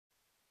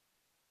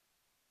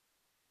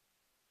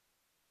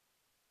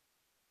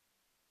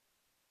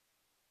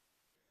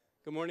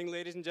Good morning,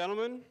 ladies and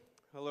gentlemen.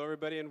 Hello,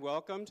 everybody, and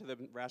welcome to the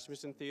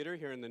Rasmussen Theater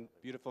here in the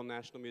beautiful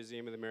National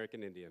Museum of the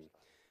American Indian.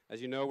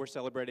 As you know, we're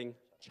celebrating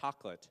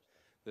chocolate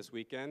this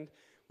weekend.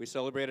 We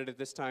celebrate it at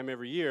this time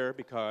every year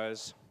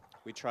because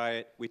we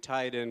tie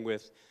it in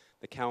with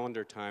the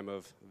calendar time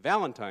of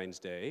Valentine's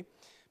Day,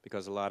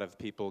 because a lot of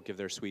people give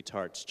their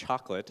sweethearts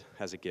chocolate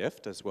as a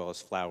gift, as well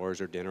as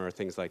flowers or dinner or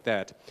things like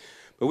that.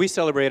 But we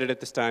celebrate it at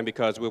this time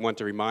because we want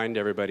to remind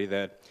everybody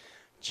that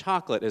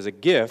chocolate is a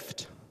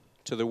gift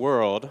to the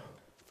world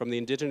from the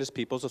indigenous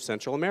peoples of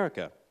Central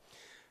America.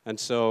 And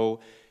so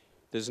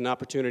there's an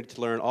opportunity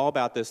to learn all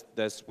about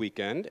this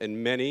weekend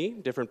in many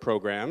different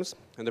programs.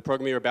 And the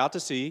program you're about to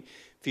see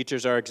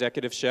features our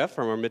executive chef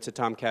from our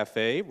Mitsitam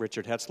Cafe,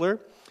 Richard Hetzler,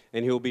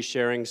 and he will be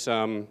sharing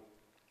some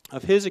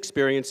of his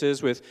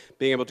experiences with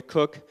being able to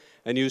cook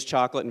and use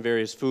chocolate in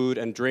various food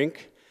and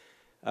drink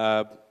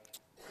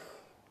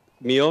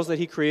meals that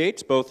he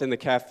creates, both in the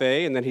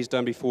cafe and that he's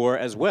done before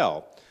as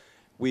well.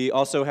 We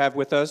also have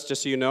with us,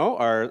 just so you know,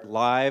 our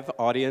live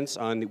audience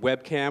on the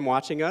webcam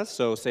watching us,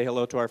 so say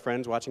hello to our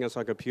friends watching us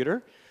on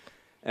computer.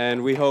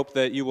 And we hope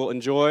that you will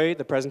enjoy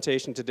the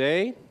presentation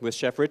today with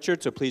Chef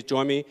Richard, so please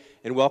join me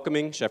in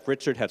welcoming Chef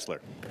Richard Hetzler.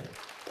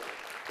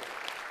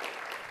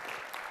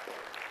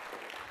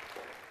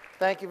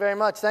 Thank you very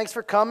much. Thanks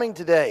for coming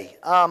today.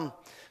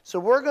 So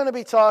we're going to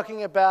be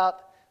talking about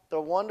the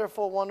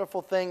wonderful,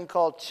 wonderful thing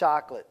called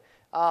chocolate.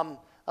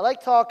 I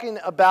like talking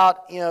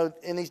about,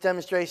 in these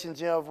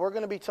demonstrations, if we're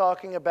going to be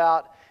talking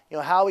about,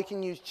 how we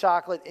can use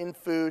chocolate in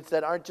foods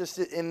that aren't just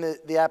in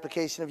the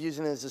application of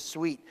using it as a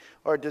sweet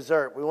or a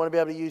dessert. We want to be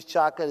able to use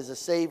chocolate as a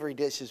savory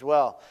dish as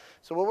well.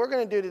 So what we're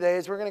going to do today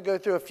is we're going to go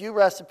through a few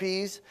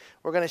recipes.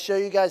 We're going to show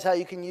you guys how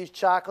you can use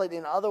chocolate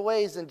in other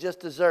ways than just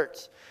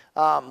desserts.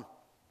 And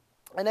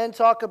then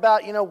talk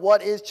about,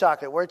 what is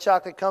chocolate, where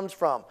chocolate comes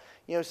from,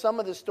 some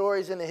of the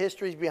stories and the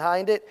histories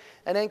behind it,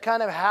 and then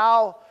kind of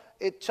how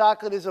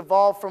chocolate has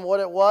evolved from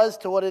what it was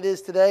to what it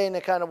is today and to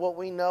kind of what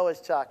we know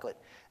as chocolate.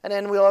 And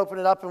then we'll open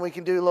it up and we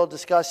can do a little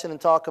discussion and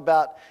talk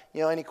about,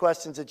 any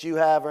questions that you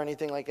have or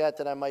anything like that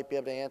that I might be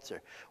able to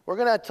answer. We're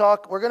going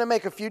to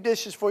make a few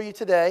dishes for you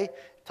today.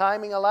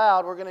 Timing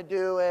allowed, we're going to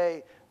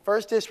do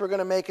first dish we're going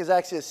to make is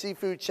actually a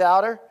seafood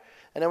chowder.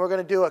 And then we're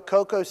going to do a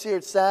cocoa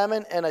seared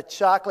salmon and a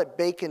chocolate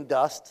bacon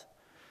dust.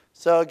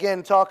 So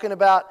again, talking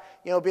about,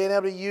 being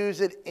able to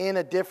use it in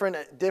a different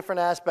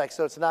aspect.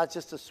 So it's not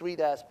just a sweet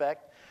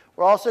aspect.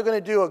 We're also going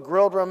to do a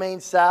grilled romaine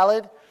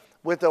salad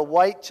with a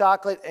white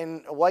chocolate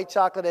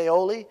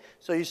aioli.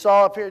 So you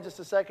saw up here just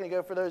a second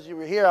ago, for those of you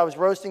who were here, I was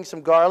roasting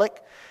some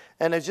garlic.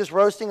 And it's just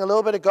roasting a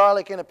little bit of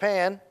garlic in a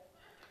pan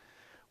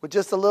with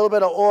just a little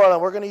bit of oil.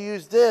 And we're going to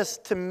use this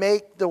to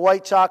make the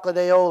white chocolate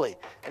aioli.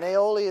 And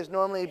aioli is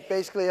normally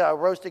basically a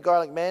roasted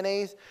garlic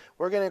mayonnaise.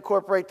 We're going to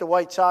incorporate the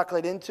white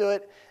chocolate into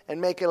it and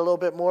make it a little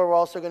bit more. We're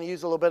also going to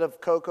use a little bit of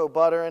cocoa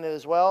butter in it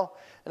as well.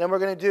 And then we're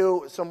going to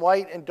do some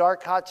white and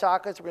dark hot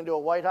chocolates. We're going to do a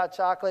white hot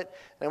chocolate,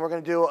 and then we're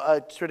going to do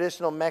a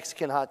traditional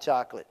Mexican hot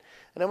chocolate.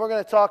 And then we're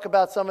going to talk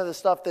about some of the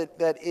stuff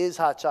that is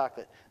hot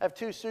chocolate. I have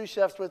two sous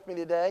chefs with me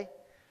today.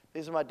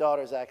 These are my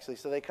daughters, actually,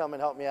 so they come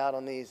and help me out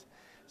on these.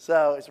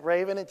 So it's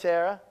Raven and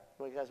Tara.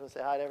 You guys want to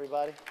say hi to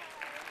everybody?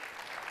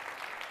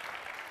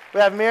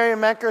 We have Miriam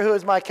Menker, who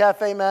is my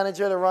cafe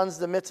manager that runs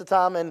the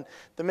Mitsitam and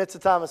the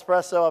Mitsitam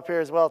Espresso up here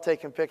as well,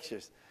 taking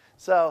pictures.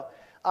 So,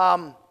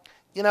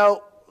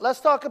 let's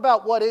talk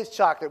about what is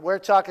chocolate, where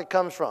chocolate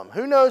comes from.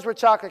 Who knows where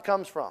chocolate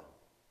comes from?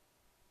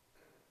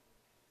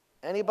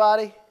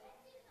 Anybody?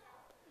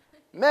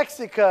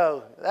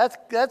 Mexico.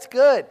 That's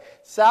good.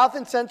 South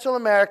and Central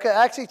America.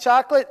 Actually,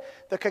 chocolate,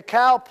 the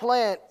cacao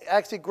plant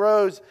actually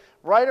grows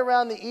right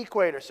around the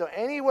equator. So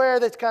anywhere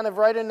that's kind of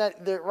right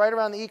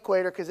around the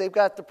equator, because they've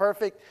got the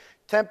perfect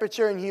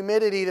temperature and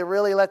humidity to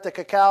really let the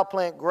cacao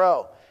plant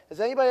grow. Has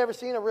anybody ever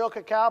seen a real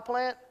cacao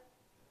plant?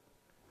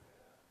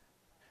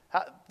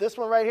 This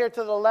one right here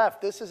to the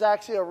left, this is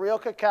actually a real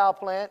cacao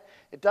plant.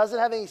 It doesn't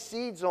have any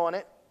seeds on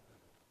it.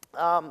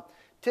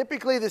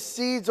 Typically, the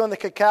seeds on the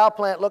cacao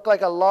plant look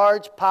like a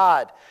large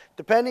pod,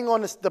 depending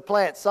on the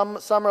plant. Some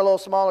are a little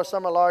smaller,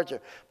 some are larger.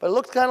 But it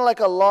looks kind of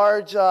like a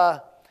large,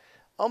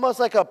 almost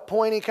like a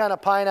pointy kind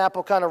of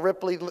pineapple kind of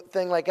ripply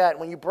thing like that. And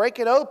when you break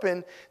it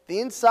open,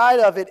 the inside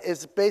of it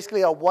is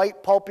basically a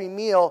white pulpy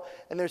meal,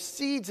 and there's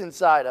seeds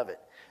inside of it.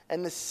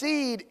 And the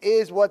seed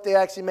is what they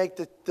actually make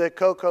the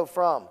cocoa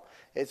from.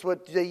 It's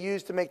what they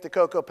use to make the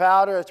cocoa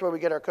powder. That's where we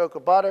get our cocoa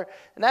butter.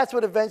 And that's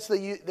what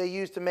eventually they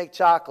use to make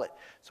chocolate.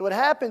 So what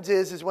happens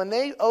is when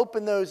they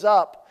open those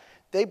up,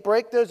 they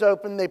break those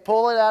open, they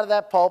pull it out of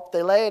that pulp,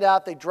 they lay it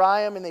out, they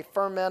dry them, and they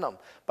ferment them.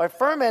 By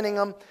fermenting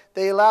them,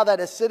 they allow that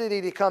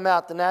acidity to come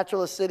out, the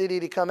natural acidity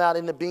to come out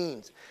in the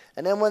beans.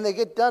 And then when they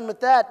get done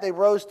with that, they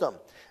roast them.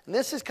 And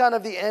this is kind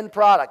of the end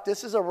product.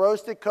 This is a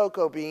roasted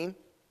cocoa bean.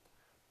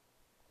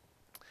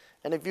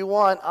 And if you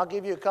want, I'll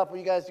give you a couple.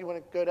 You guys, you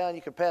want to go down,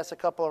 you can pass a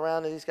couple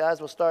around to these guys.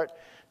 We'll start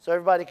so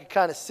everybody can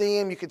kind of see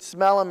them. You can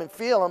smell them and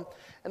feel them.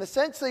 And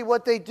essentially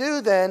what they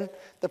do then,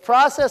 the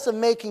process of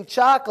making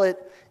chocolate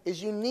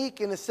is unique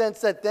in the sense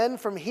that then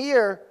from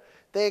here,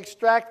 they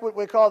extract what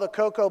we call the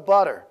cocoa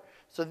butter.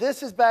 So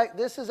this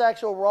is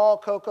actual raw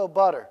cocoa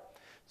butter.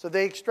 So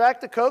they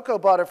extract the cocoa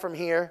butter from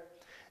here,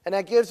 and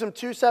that gives them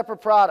two separate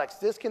products.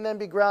 This can then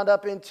be ground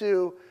up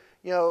into,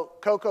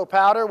 cocoa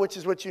powder, which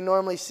is what you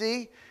normally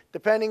see,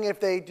 depending if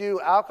they do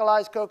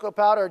alkalized cocoa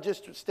powder or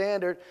just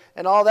standard.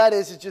 And all that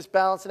is just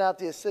balancing out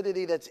the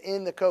acidity that's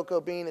in the cocoa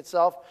bean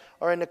itself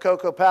or in the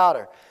cocoa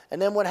powder.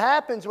 And then what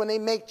happens when they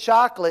make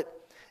chocolate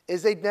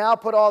is they now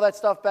put all that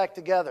stuff back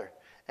together,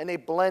 and they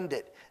blend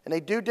it. And they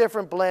do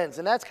different blends.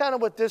 And that's kind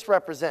of what this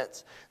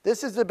represents.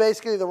 This is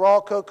basically the raw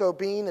cocoa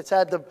bean. It's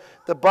had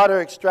the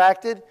butter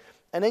extracted.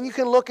 And then you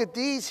can look at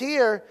these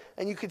here,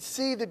 and you can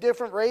see the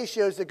different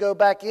ratios that go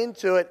back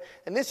into it.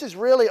 And this is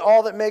really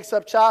all that makes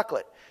up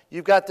chocolate.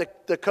 You've got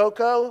the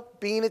cocoa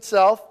bean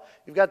itself.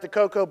 You've got the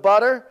cocoa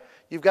butter.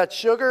 You've got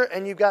sugar,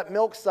 and you've got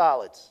milk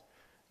solids,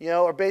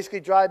 or basically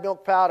dry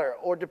milk powder,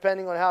 or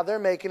depending on how they're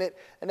making it.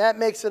 And that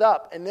makes it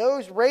up. And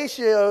those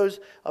ratios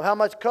of how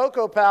much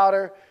cocoa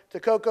powder to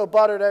cocoa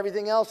butter to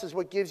everything else is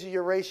what gives you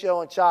your ratio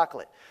on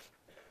chocolate.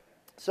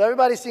 So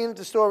everybody's seen at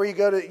the store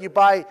where you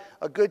buy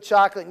a good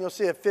chocolate and you'll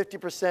see a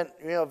 50%,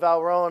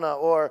 Valrhona,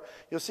 or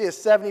you'll see a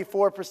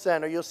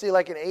 74%, or you'll see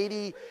like an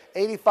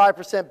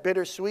 85%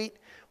 bittersweet.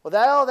 Well,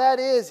 all that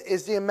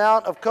is the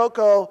amount of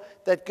cocoa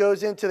that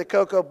goes into the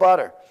cocoa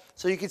butter.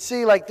 So you can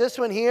see like this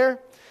one here,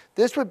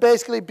 this would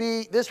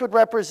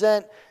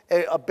represent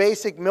a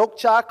basic milk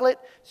chocolate.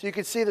 So you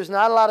can see there's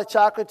not a lot of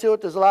chocolate to it.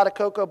 There's a lot of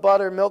cocoa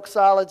butter, milk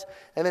solids,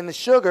 and then the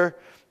sugar.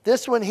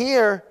 This one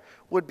here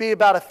would be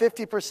about a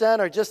 50%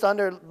 or just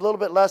under a little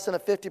bit less than a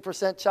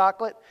 50%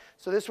 chocolate.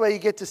 So this way you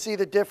get to see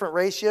the different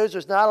ratios.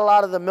 There's not a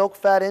lot of the milk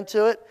fat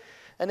into it.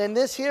 And then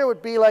this here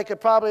would be like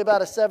probably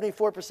about a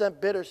 74%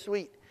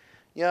 bittersweet.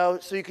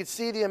 So you could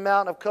see the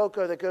amount of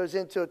cocoa that goes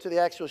into it to the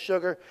actual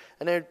sugar.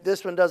 And then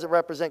this one doesn't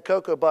represent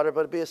cocoa butter, but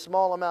it'd be a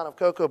small amount of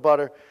cocoa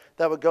butter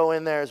that would go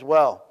in there as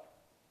well.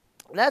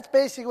 And that's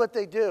basically what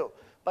they do.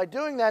 By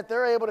doing that,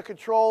 they're able to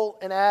control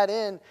and add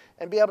in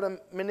and be able to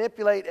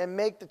manipulate and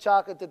make the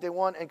chocolate that they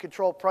want and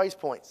control price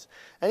points.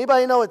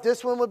 Anybody know what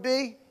this one would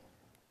be?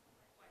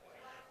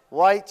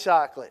 White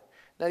chocolate.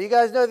 Now, you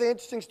guys know the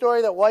interesting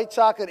story that white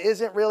chocolate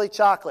isn't really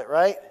chocolate,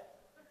 right?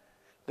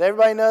 Did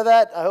everybody know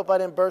that? I hope I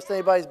didn't burst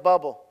anybody's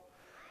bubble.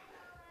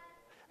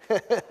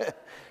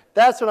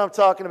 That's what I'm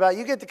talking about.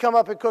 You get to come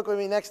up and cook with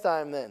me next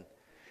time then.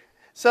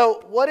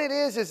 So what it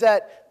is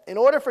that in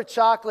order for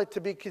chocolate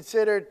to be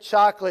considered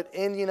chocolate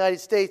in the United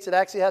States, it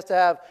actually has to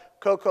have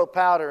cocoa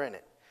powder in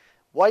it.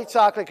 White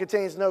chocolate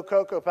contains no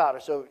cocoa powder.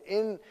 So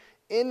in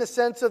the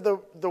sense of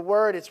the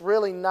word, it's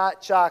really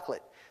not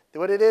chocolate.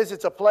 What it is,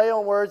 it's a play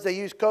on words. They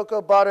use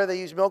cocoa butter, they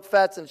use milk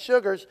fats and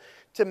sugars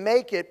to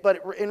make it, but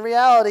in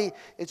reality,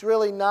 it's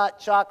really not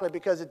chocolate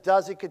because it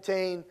doesn't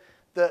contain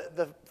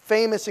the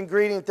famous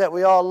ingredient that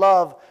we all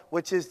love,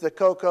 which is the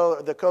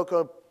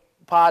cocoa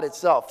pod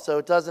itself. So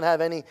it doesn't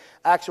have any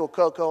actual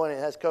cocoa in it. It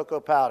has cocoa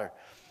powder.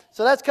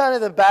 So that's kind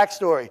of the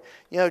backstory.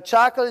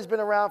 Chocolate has been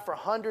around for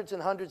hundreds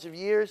and hundreds of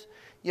years.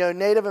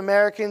 Native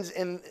Americans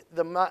and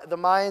the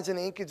Mayans and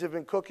the Incans have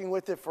been cooking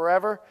with it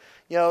forever.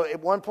 At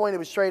one point it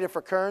was traded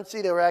for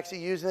currency. They were actually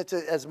using it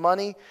as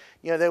money.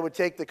 They would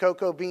take the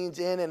cocoa beans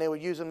in and they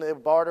would use them, they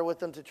would barter with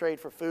them to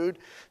trade for food.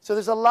 So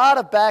there's a lot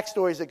of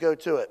backstories that go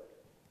to it.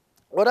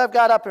 What I've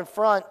got up in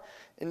front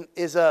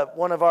is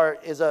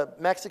a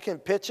Mexican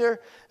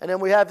pitcher, and then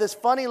we have this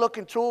funny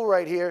looking tool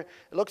right here.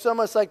 It looks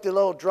almost like the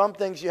little drum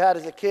things you had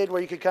as a kid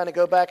where you could kind of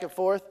go back and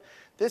forth.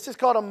 This is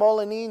called a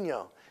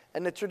molinillo,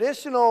 and the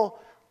traditional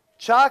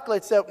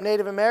chocolates that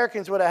Native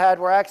Americans would have had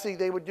were actually,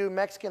 they would do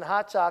Mexican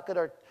hot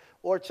chocolate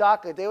or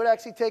chocolate. They would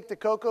actually take the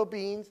cocoa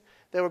beans,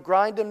 they would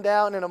grind them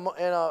down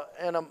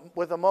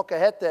with a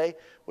molcajete,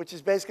 which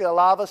is basically a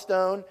lava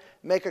stone,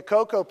 make a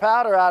cocoa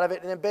powder out of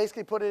it, and then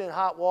basically put it in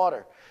hot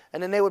water.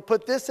 And then they would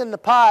put this in the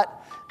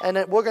pot, and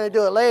then we're going to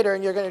do it later,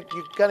 and you're going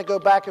to go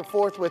back and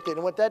forth with it.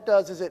 And what that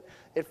does is it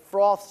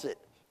froths it.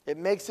 It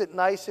makes it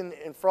nice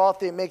and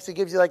frothy. It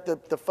gives you like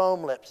the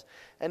foam lips.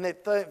 And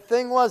the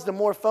thing was, the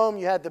more foam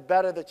you had, the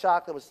better the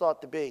chocolate was thought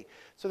to be.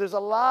 So there's a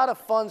lot of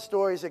fun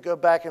stories that go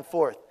back and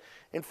forth.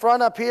 In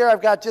front up here,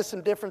 I've got just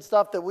some different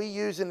stuff that we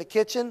use in the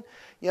kitchen,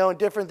 and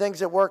different things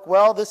that work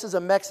well. This is a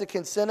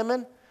Mexican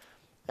cinnamon,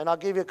 and I'll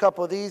give you a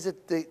couple of these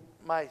that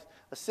my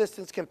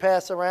assistants can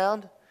pass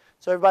around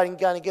so everybody can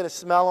kind of get a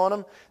smell on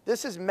them.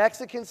 This is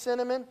Mexican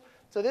cinnamon.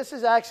 So this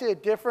is actually a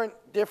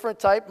different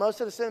type. Most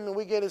of the cinnamon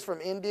we get is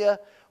from India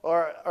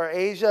or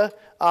Asia.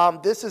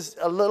 This is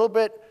a little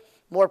bit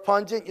more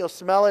pungent. You'll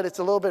smell it. It's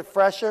a little bit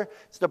fresher.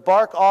 It's the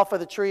bark off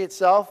of the tree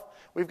itself.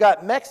 We've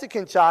got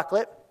Mexican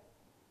chocolate.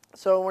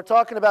 So when we're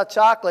talking about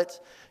chocolates,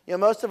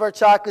 most of our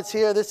chocolates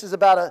here, this is a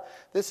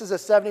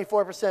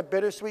 74%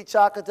 bittersweet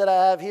chocolate that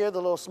I have here,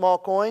 the little small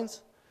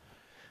coins.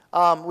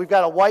 We've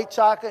got a white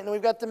chocolate, and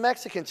we've got the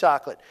Mexican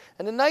chocolate.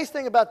 And the nice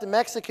thing about the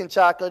Mexican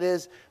chocolate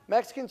is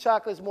Mexican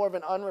chocolate is more of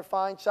an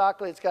unrefined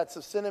chocolate. It's got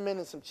some cinnamon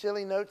and some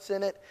chili notes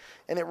in it,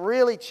 and it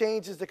really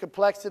changes the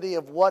complexity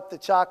of what the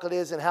chocolate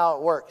is and how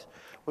it works.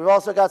 We've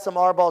also got some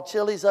arbol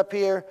chilies up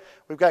here.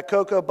 We've got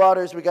cocoa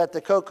butters. We got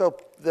the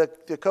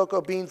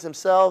cocoa beans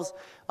themselves.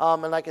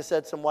 And like I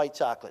said, some white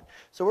chocolate.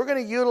 So we're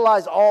going to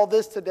utilize all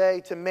this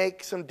today to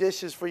make some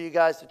dishes for you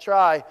guys to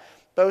try,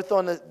 both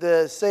on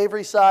the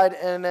savory side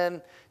and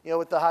then,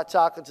 with the hot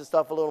chocolates and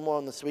stuff, a little more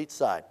on the sweet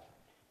side.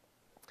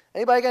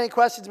 Anybody got any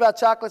questions about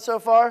chocolate so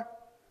far?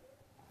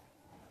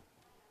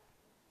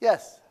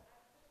 Yes.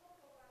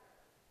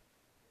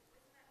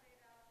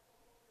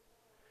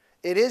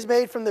 It is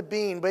made from the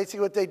bean.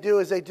 Basically what they do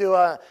is they do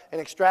an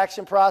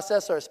extraction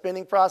process or a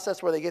spinning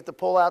process where they get to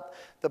pull out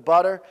the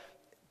butter.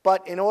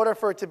 But in order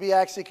for it to be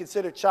actually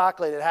considered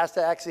chocolate, it has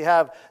to actually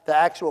have the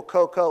actual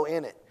cocoa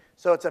in it.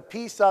 So it's a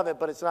piece of it,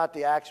 but it's not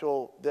the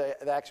actual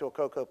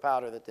cocoa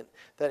powder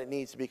that it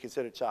needs to be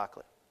considered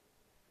chocolate.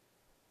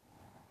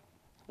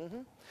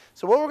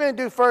 So what we're going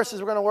to do first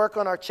is we're going to work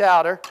on our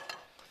chowder.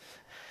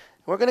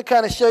 We're going to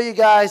kind of show you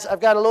guys,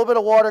 I've got a little bit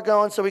of water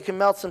going so we can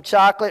melt some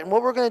chocolate. And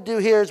what we're going to do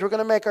here is we're going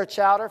to make our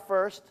chowder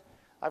first.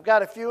 I've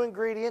got a few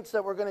ingredients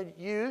that we're going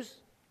to use.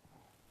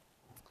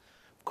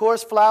 Of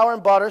course, flour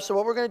and butter. So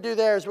what we're going to do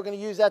there is we're going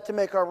to use that to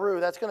make our roux.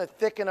 That's going to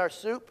thicken our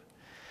soup.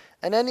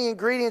 And then the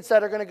ingredients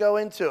that are going to go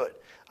into it.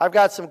 I've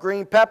got some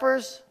green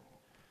peppers.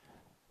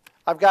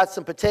 I've got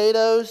some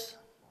potatoes.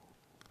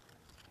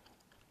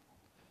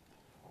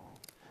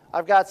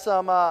 I've got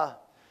some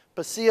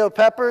pasilla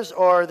peppers,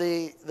 or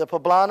the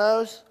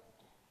poblanos.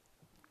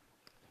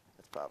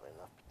 That's probably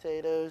enough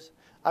potatoes.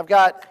 I've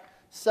got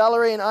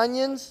celery and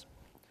onions.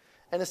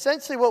 And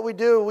essentially what we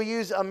do, we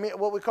use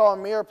what we call a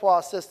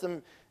mirepoix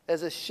system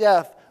as a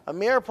chef. A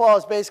mirepoix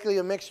is basically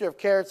a mixture of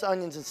carrots,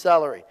 onions, and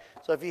celery.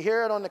 So if you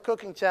hear it on the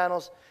cooking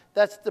channels,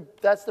 that's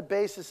the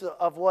basis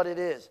of what it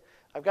is.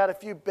 I've got a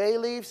few bay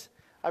leaves.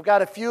 I've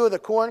got a few of the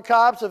corn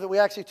cobs that we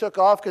actually took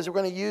off because we're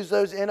going to use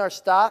those in our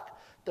stock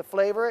to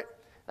flavor it.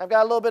 And I've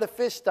got a little bit of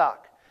fish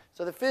stock.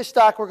 So the fish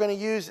stock we're going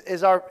to use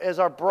is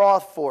our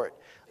broth for it.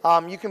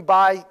 You can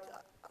buy,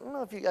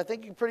 I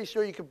think you're pretty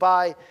sure you could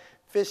buy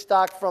fish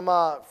stock from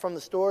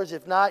the stores.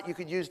 If not, you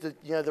could use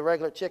the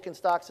regular chicken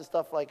stocks and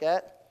stuff like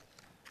that.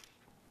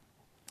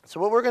 So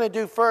what we're going to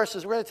do first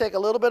is we're going to take a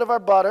little bit of our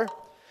butter,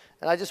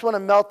 and I just want to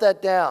melt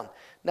that down.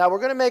 Now we're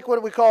going to make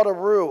what we call a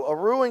roux. A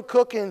roux in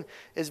cooking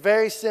is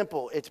very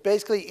simple. It's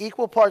basically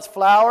equal parts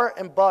flour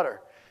and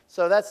butter.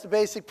 So that's the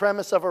basic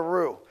premise of a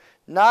roux.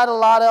 Not a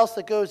lot else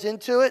that goes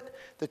into it.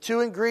 The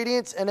two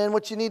ingredients, and then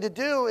what you need to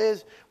do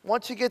is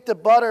once you get the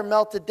butter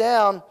melted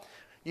down,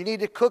 you need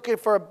to cook it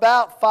for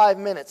about 5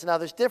 minutes. Now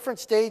there's different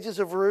stages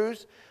of roux.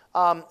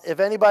 If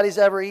anybody's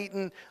ever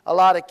eaten a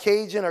lot of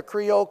Cajun or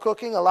Creole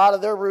cooking, a lot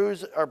of their roux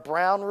are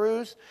brown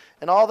roux.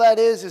 And all that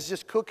is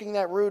just cooking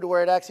that roux to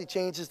where it actually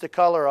changes the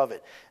color of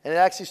it. And it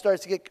actually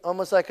starts to get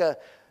almost like a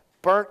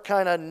burnt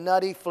kind of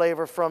nutty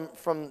flavor from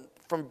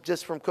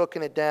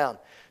cooking it down.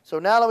 So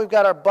now that we've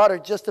got our butter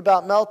just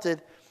about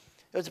melted,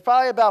 it's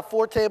probably about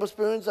 4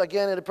 tablespoons.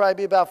 Again, it'll probably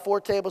be about 4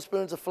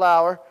 tablespoons of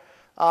flour.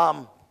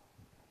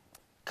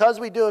 Because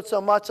we do it so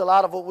much, a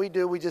lot of what we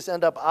do, we just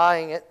end up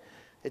eyeing it.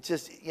 It's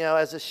just,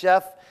 as a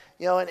chef,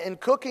 and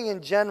cooking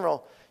in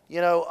general,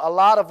 a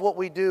lot of what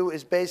we do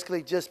is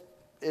basically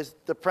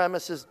the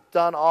premise is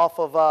done off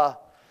of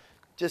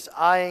just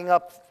eyeing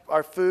up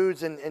our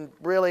foods, and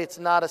really it's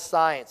not a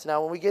science.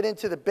 Now, when we get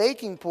into the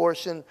baking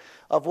portion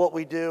of what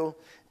we do,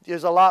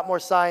 there's a lot more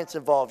science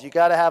involved. You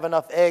got to have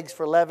enough eggs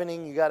for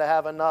leavening. You got to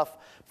have enough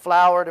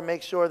flour to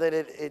make sure that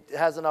it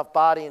has enough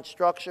body and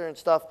structure and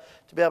stuff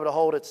to be able to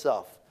hold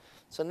itself.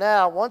 So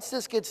now, once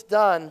this gets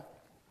done,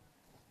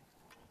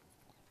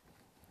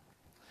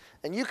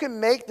 and you can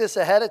make this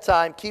ahead of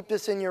time, keep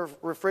this in your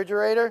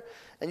refrigerator,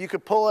 and you can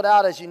pull it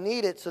out as you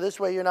need it, so this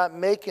way you're not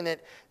making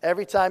it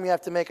every time you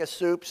have to make a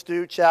soup,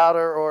 stew,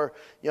 chowder, or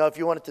if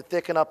you wanted to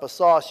thicken up a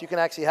sauce, you can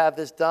actually have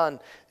this done.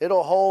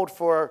 It'll hold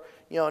for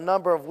a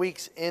number of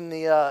weeks in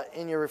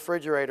your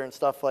refrigerator and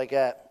stuff like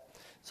that.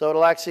 So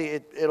it'll actually,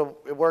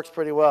 it works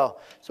pretty well.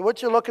 So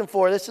what you're looking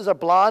for, this is a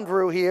blonde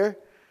roux here.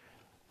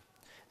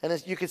 And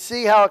as you can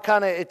see how it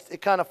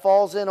kind of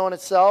falls in on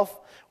itself.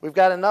 We've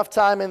got enough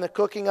time in the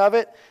cooking of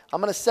it. I'm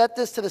going to set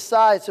this to the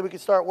side so we can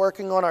start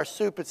working on our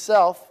soup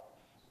itself.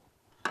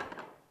 Okay.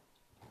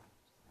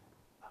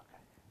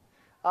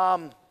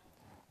 So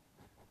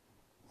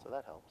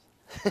that helps.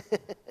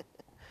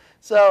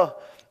 So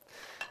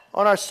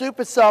on our soup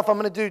itself, I'm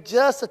going to do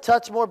just a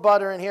touch more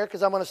butter in here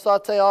because I'm going to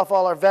saute off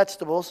all our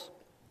vegetables.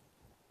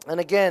 And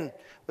again,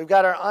 we've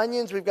got our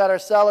onions, we've got our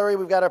celery,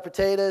 we've got our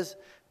potatoes,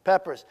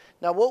 peppers.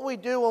 Now what we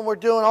do when we're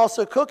doing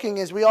also cooking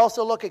is we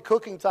also look at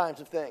cooking times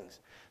of things.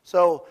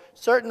 So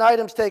certain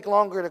items take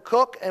longer to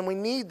cook, and we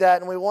need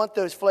that, and we want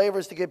those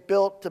flavors to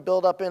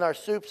build up in our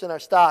soups and our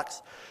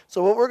stocks.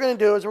 So what we're going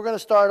to do is we're going to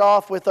start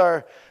off with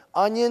our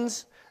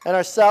onions and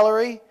our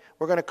celery.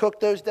 We're going to cook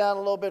those down a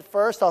little bit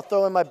first. I'll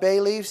throw in my bay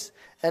leaves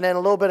and then a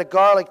little bit of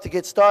garlic to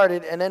get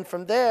started, and then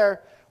from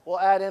there we'll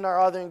add in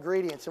our other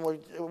ingredients, and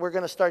we're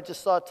going to start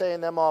just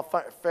sauteing them off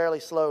fairly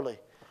slowly.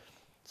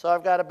 So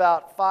I've got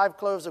about 5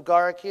 cloves of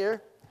garlic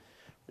here.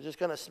 We're just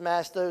going to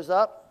smash those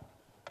up.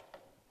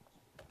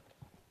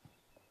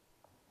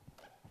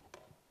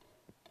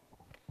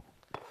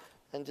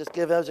 and just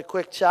give those a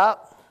quick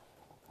chop.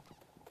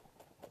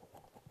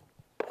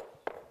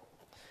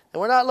 And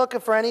we're not looking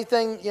for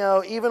anything,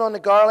 even on the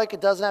garlic,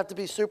 it doesn't have to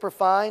be super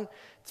fine.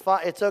 It's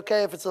fine. It's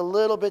okay if it's a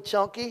little bit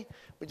chunky.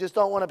 We just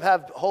don't want to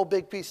have whole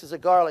big pieces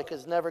of garlic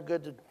because it's never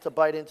good to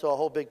bite into a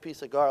whole big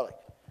piece of garlic.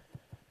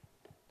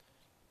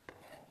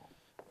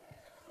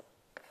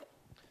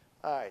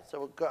 All right,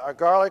 so our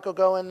garlic will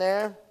go in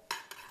there.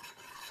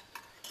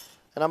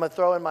 And I'm going to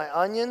throw in my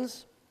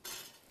onions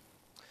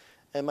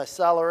and my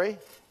celery.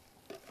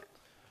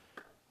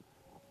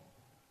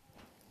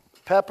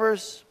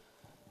 Peppers.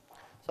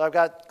 So I've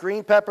got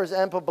green peppers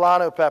and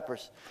poblano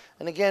peppers.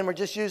 And again, we're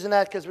just using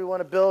that because we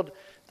want to build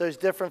those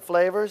different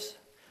flavors.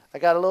 I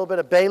got a little bit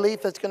of bay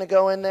leaf that's going to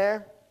go in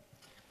there.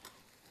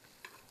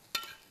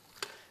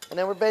 And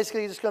then we're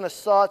basically just going to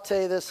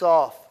saute this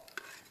off.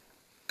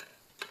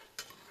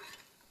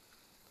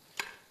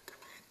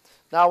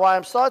 Now, while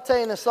I'm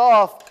sauteing this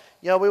off,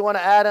 we want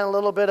to add in a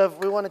little bit of,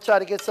 we want to try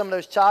to get some of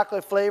those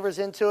chocolate flavors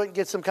into it and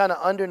get some kind of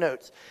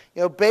undernotes.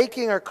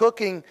 Baking or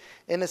cooking,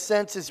 in a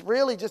sense, is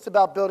really just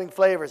about building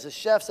flavors. As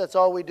chefs, that's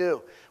all we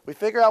do. We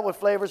figure out what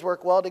flavors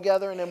work well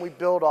together, and then we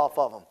build off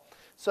of them.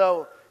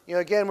 So,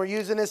 again, we're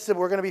using this,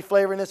 we're going to be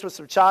flavoring this with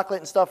some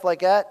chocolate and stuff like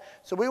that.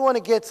 So we want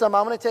to get some,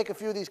 I'm going to take a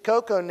few of these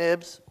cocoa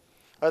nibs,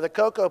 or the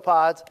cocoa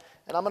pods,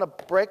 and I'm going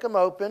to break them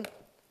open.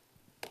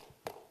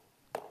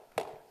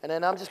 And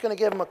then I'm just going to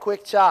give them a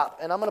quick chop.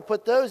 And I'm going to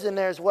put those in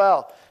there as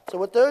well. So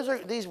what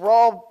these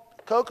raw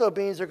cocoa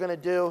beans are going to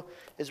do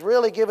is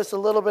really give us a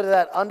little bit of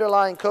that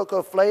underlying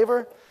cocoa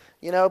flavor,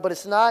 but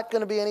it's not going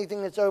to be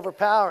anything that's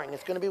overpowering.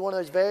 It's going to be one of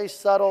those very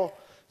subtle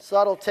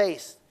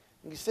tastes.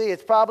 You can see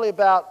it's probably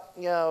about,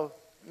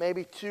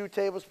 maybe 2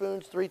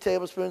 tablespoons, 3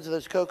 tablespoons of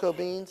those cocoa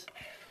beans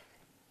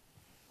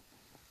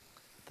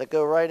that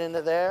go right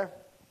into there.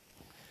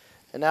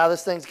 And now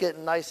this thing's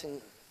getting nice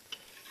and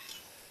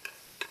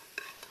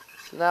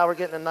so now we're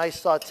getting a nice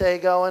saute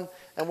going.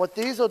 And what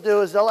these will do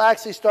is they'll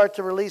actually start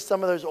to release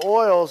some of those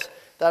oils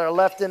that are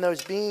left in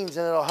those beans,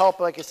 and it'll help,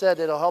 like I said,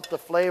 it'll help to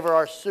flavor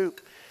our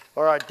soup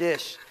or our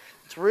dish.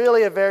 It's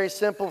really a very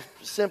simple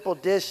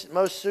dish.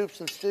 Most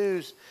soups and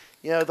stews,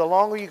 the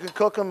longer you can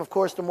cook them, of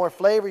course, the more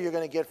flavor you're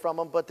going to get from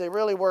them, but they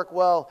really work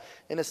well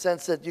in the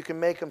sense that you can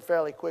make them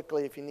fairly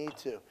quickly if you need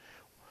to.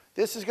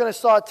 This is going to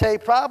saute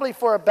probably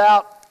for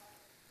about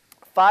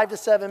 5 to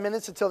 7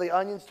 minutes until the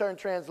onions turn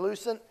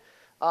translucent.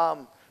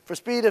 For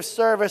speed of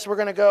service,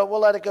 we'll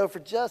let it go for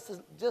just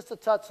a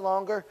touch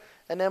longer,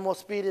 and then we'll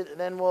speed it, and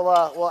then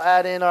we'll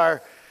add in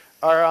our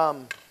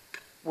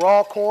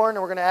raw corn,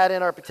 and we're going to add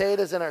in our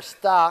potatoes and our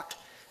stock,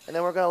 and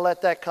then we're going to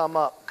let that come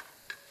up.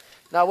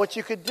 Now, what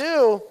you could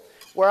do,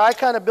 where I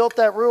kind of built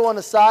that roux on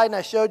the side, and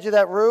I showed you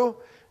that roux,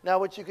 now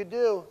what you could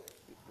do,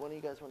 one of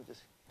you guys want to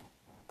just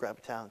grab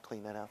a towel and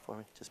clean that out for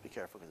me? Just be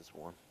careful because it's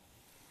warm.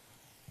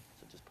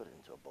 So just put it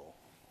into a bowl.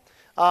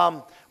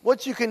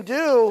 What you can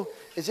do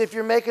is if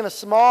you're making a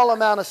small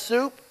amount of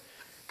soup,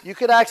 you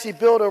could actually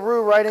build a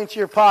roux right into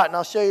your pot, and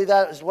I'll show you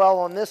that as well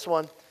on this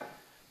one.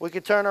 We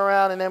could turn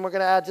around, and then we're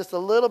going to add just a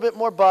little bit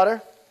more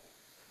butter.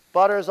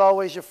 Butter is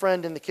always your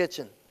friend in the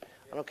kitchen.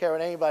 I don't care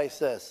what anybody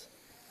says.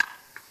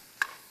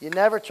 You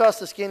never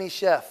trust a skinny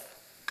chef.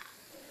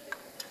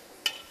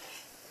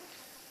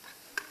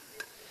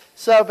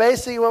 So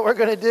basically what we're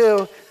going to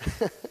do,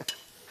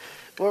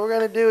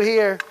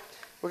 here,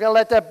 we're going to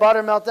let that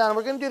butter melt down.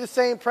 We're going to do the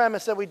same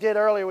premise that we did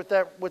earlier with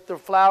the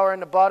flour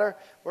and the butter.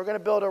 We're going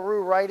to build a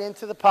roux right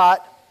into the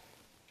pot.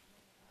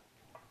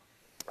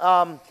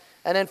 And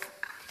then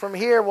from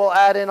here, we'll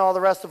add in all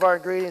the rest of our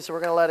ingredients, and we're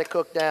going to let it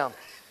cook down.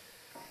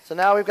 So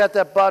now we've got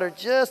that butter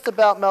just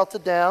about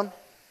melted down.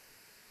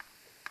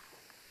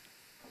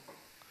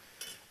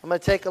 I'm going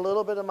to take a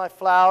little bit of my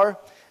flour,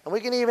 and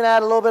we can even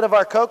add a little bit of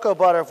our cocoa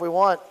butter if we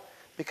want,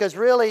 because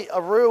really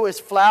a roux is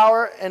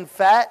flour and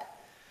fat.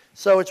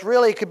 So it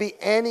could be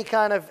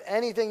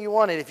anything you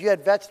wanted. If you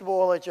had vegetable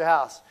oil at your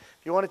house,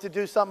 if you wanted to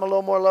do something a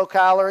little more low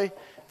calorie,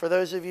 for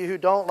those of you who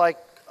don't like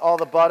all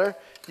the butter,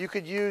 you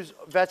could use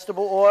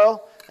vegetable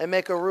oil and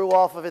make a roux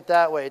off of it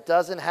that way. It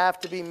doesn't have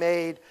to be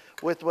made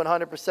with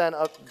 100%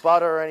 of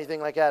butter or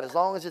anything like that, as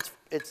long as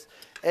it's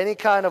any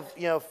kind of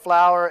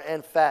flour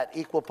and fat,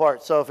 equal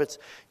parts. So if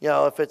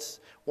it's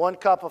 1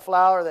 cup of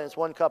flour, then it's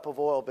 1 cup of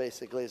oil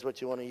basically is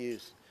what you want to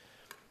use.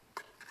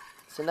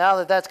 So now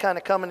that that's kind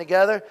of coming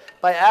together,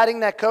 by adding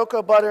that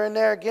cocoa butter in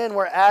there, again,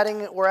 we're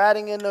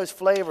adding in those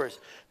flavors,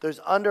 those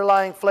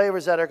underlying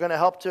flavors that are going to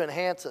help to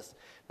enhance us.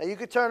 Now you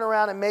could turn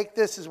around and make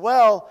this as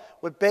well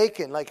with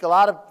bacon. Like a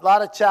lot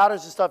of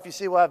chowders and stuff you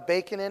see will have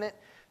bacon in it.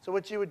 So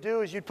what you would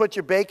do is you'd put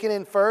your bacon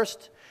in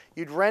first,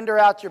 you'd render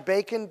out your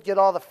bacon, get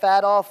all the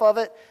fat off of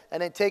it,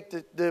 and then take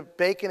the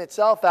bacon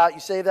itself out. You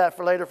save that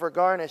for later for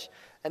garnish.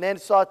 And then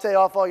saute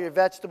off all your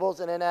vegetables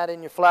and then add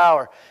in your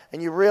flour.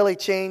 And you really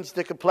change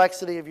the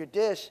complexity of your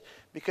dish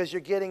because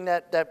you're getting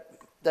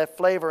that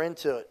flavor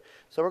into it.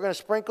 So we're going to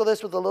sprinkle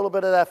this with a little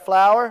bit of that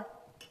flour.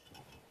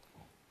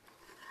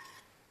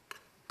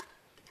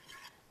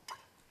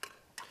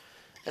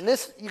 And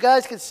this, you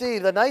guys can see,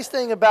 the nice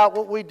thing about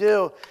what we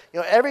do,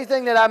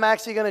 everything that I'm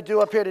actually going to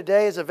do up here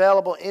today is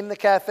available in the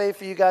cafe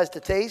for you guys to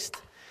taste.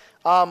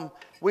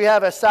 We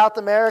have a South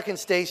American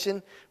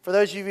station. For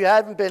those of you who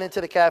haven't been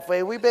into the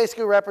cafe, we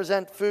basically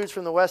represent foods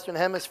from the Western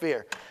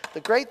Hemisphere.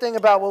 The great thing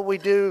about what we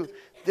do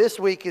this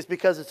week is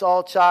because it's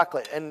all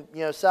chocolate. And,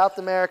 South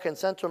America and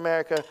Central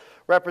America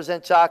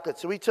represent chocolate.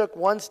 So we took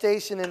one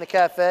station in the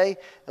cafe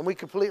and we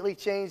completely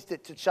changed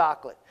it to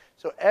chocolate.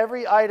 So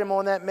every item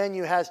on that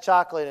menu has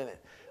chocolate in it.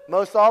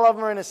 Most all of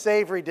them are in a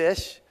savory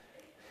dish.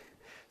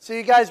 So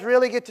you guys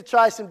really get to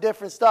try some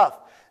different stuff.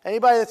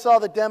 Anybody that saw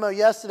the demo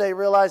yesterday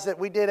realized that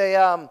we did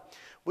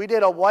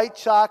a white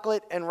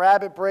chocolate and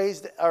rabbit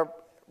braised, or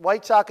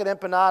white chocolate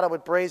empanada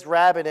with braised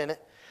rabbit in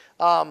it.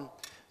 And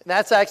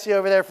that's actually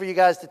over there for you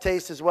guys to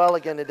taste as well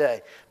again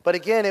today. But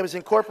again, it was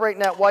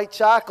incorporating that white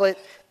chocolate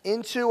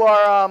into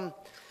our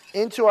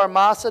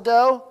masa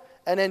dough,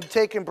 and then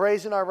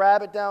braising our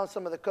rabbit down with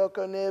some of the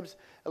cocoa nibs,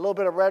 a little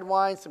bit of red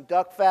wine, some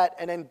duck fat,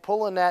 and then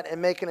pulling that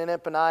and making an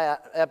empanada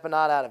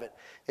out of it.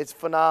 It's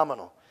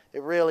phenomenal.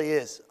 It really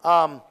is.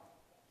 Now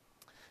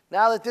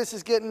that this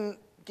is getting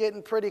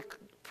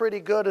pretty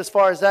good as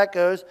far as that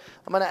goes,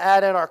 I'm going to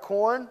add in our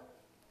corn.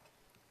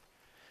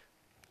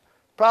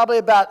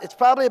 It's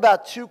probably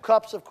about 2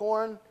 cups of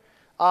corn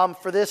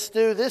for this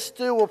stew. This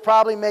stew will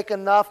probably make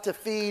enough to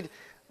feed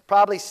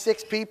probably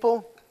 6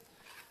 people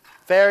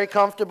very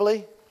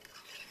comfortably.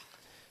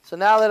 So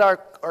now that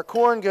our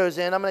corn goes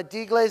in, I'm going to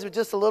deglaze with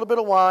just a little bit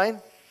of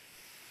wine.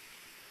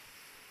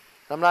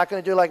 I'm not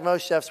going to do like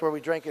most chefs where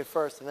we drink it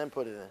first and then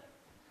put it in.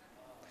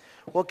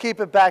 We'll keep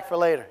it back for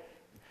later.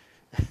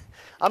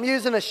 I'm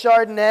using a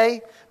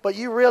Chardonnay, but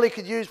you really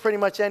could use pretty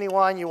much any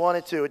wine you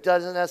wanted to. It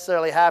doesn't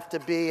necessarily have to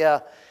be,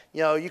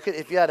 you could,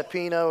 if you had a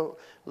Pinot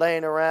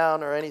laying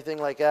around or anything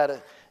like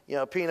that,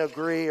 Pinot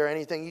Gris or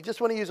anything. You just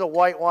want to use a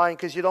white wine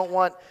because you don't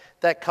want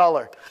that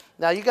color.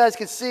 Now you guys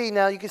can see,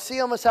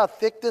 almost how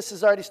thick this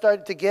has already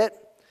started to get.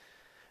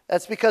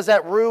 That's because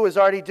that roux is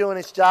already doing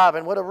its job.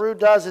 And what a roux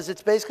does is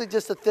it's basically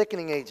just a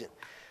thickening agent.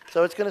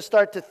 So it's going to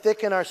start to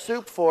thicken our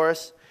soup for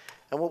us.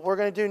 And what we're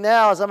going to do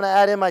now is I'm going to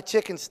add in my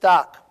chicken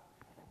stock.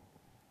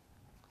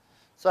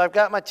 So I've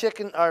got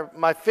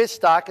my fish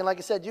stock, and like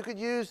I said, you could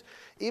use,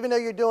 even though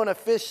you're doing a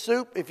fish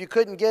soup, if you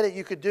couldn't get it,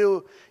 you could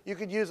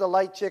use a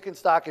light chicken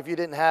stock if you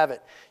didn't have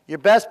it. Your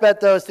best bet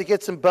though is to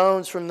get some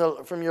bones from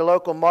your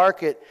local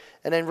market,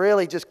 and then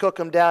really just cook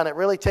them down. It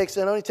only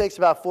takes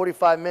about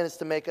 45 minutes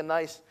to make a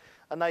nice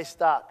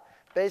stock.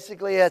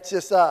 Basically, it's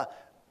just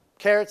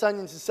carrots,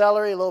 onions, and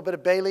celery, a little bit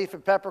of bay leaf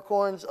and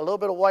peppercorns, a little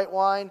bit of white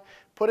wine.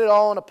 Put it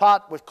all in a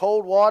pot with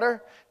cold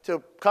water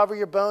to cover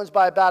your bones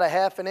by about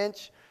 1/2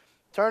 inch.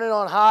 Turn it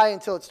on high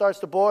until it starts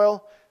to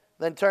boil.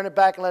 Then turn it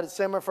back and let it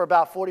simmer for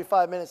about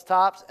 45 minutes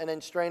tops, and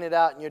then strain it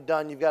out, and you're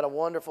done. You've got a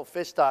wonderful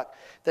fish stock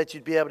that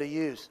you'd be able to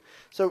use.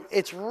 So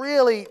it's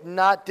really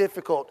not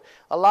difficult.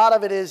 A lot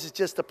of it is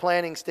just the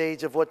planning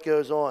stage of what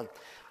goes on.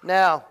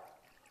 Now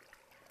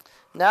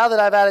that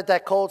I've added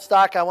that cold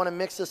stock, I want to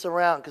mix this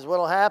around, because what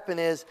will happen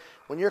is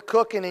when you're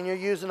cooking and you're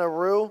using a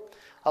roux,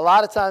 a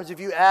lot of times if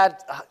you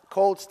add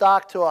cold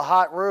stock to a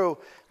hot roux,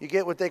 you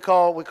get what we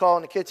call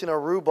in the kitchen a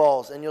roux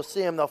balls, and you'll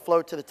see them, they'll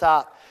float to the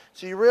top.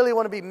 So you really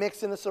want to be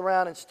mixing this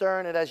around and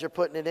stirring it as you're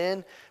putting it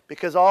in,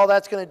 because all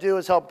that's going to do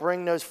is help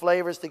bring those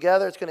flavors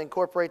together. It's going to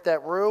incorporate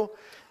that roux,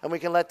 and we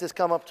can let this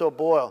come up to a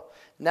boil.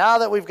 Now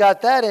that we've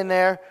got that in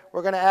there,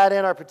 we're going to add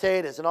in our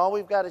potatoes, and all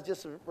we've got is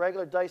just some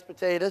regular diced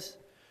potatoes.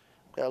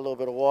 Got a little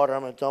bit of water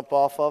I'm going to dump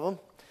off of them,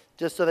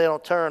 just so they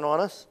don't turn on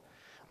us.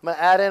 I'm going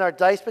to add in our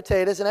diced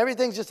potatoes, and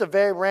everything's just a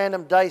very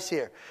random dice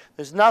here.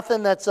 There's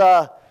nothing that's,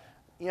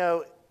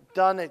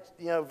 done at,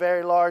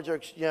 very large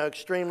or,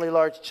 extremely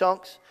large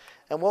chunks.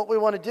 And what we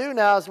want to do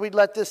now is we'd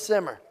let this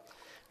simmer.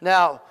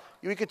 Now,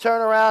 we could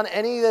turn around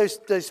any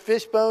of those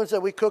fish bones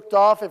that we cooked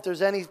off. If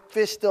there's any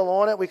fish still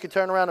on it, we could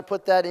turn around and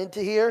put that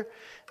into here,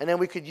 and then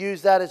we could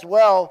use that as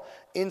well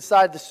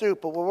inside the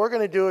soup. But what we're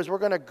going to do is we're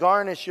going to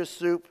garnish your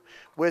soup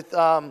with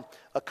a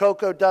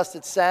cocoa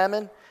dusted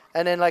salmon,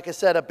 and then, like I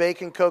said, a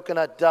bacon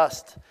coconut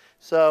dust,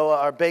 so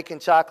our bacon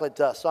chocolate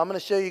dust. So I'm going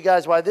to show you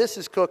guys why this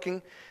is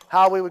cooking,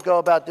 how we would go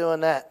about doing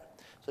that.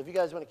 So if you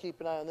guys want to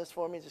keep an eye on this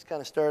for me, just kind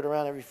of stir it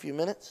around every few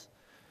minutes.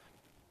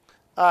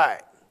 All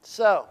right,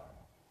 so,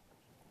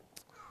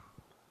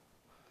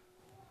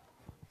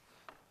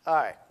 all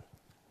right,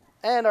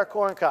 and our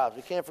corn cobs.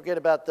 We can't forget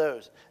about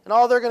those. And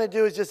all they're going to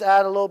do is just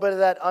add a little bit of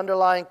that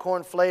underlying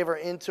corn flavor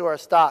into our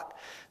stock.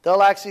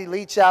 They'll actually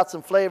leach out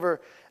some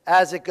flavor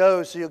as it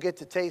goes, so you'll get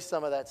to taste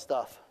some of that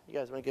stuff. You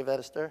guys want to give that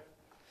a stir?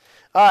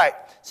 All right,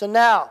 so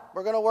now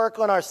we're going to work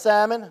on our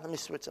salmon. I'm going to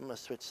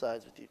switch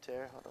sides with you,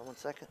 Tara. Hold on one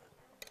second.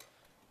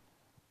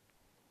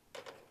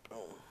 Boom.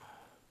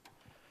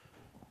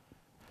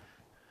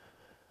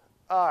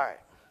 All right,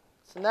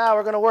 so now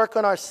we're going to work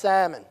on our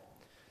salmon.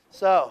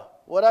 So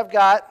what I've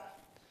got,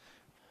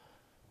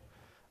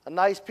 a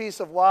nice piece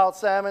of wild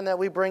salmon that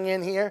we bring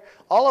in here.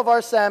 All of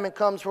our salmon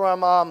comes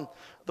from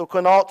the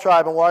Quinault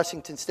tribe in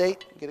Washington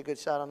State. Get a good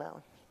shot on that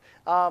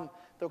one.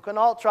 The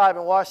Quinault tribe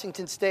in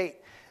Washington State.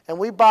 And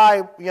we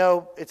buy,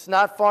 it's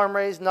not farm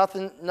raised. None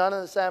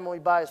of the salmon we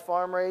buy is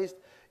farm raised.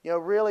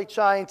 Really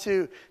trying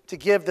to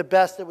give the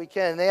best that we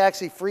can. And they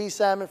actually freeze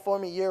salmon for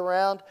me year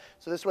round,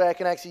 so this way I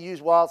can actually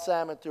use wild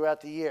salmon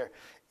throughout the year.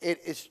 It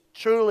is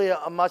truly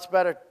a much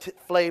better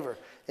flavor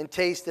and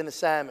taste than the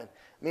salmon.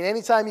 I mean,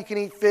 anytime you can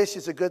eat fish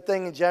is a good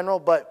thing in general,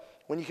 but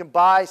when you can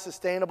buy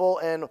sustainable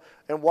and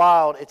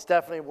wild, it's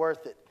definitely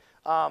worth it.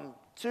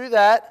 To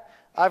that,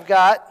 I've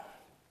got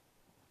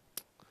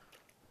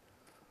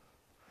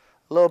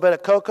a little bit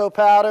of cocoa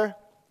powder.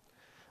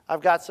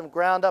 I've got some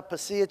ground up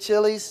pasilla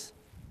chilies.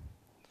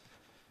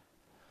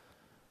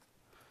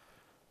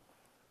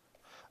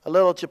 A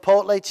little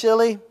chipotle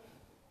chili.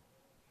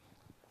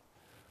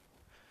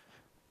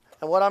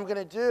 And what I'm going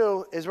to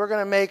do is we're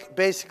going to make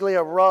basically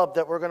a rub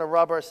that we're going to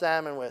rub our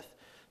salmon with.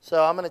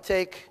 So I'm going to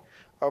take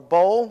our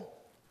bowl,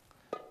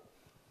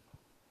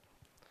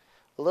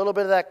 a little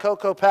bit of that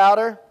cocoa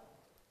powder,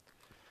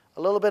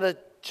 a little bit of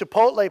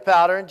chipotle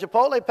powder. And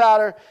chipotle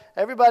powder,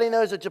 everybody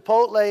knows that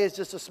chipotle is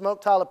just a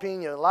smoked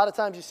jalapeno. A lot of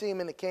times you see them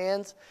in the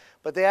cans,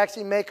 but they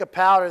actually make a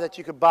powder that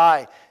you could buy,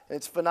 and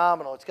it's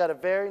phenomenal. It's got a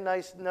very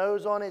nice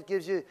nose on it. It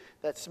gives you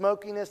that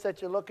smokiness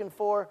that you're looking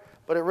for,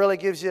 but it really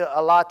gives you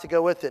a lot to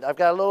go with it. I've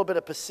got a little bit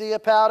of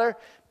pasilla powder.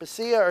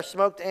 Pasilla are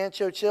smoked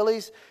ancho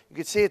chilies. You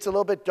can see it's a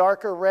little bit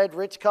darker red,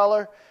 rich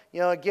color.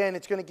 Again,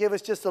 it's going to give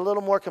us just a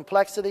little more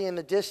complexity in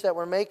the dish that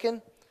we're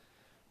making.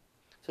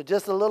 So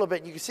just a little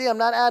bit. You can see I'm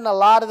not adding a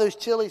lot of those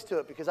chilies to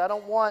it because I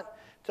don't want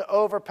to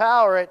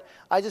overpower it.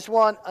 I just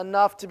want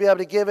enough to be able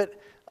to give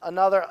it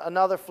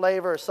another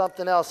flavor or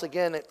something else,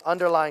 again,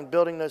 underlying,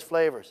 building those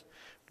flavors.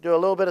 Do a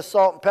little bit of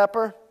salt and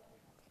pepper.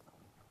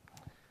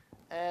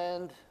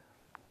 And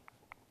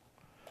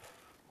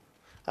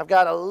I've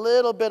got a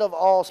little bit of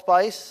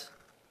allspice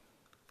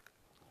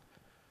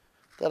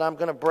that I'm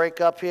going to break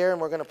up here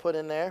and we're going to put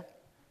in there.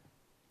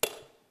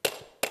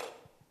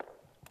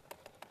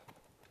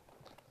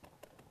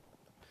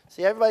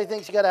 See, everybody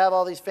thinks you got to have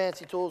all these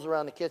fancy tools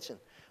around the kitchen.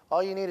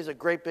 All you need is a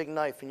great big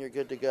knife and you're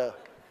good to go.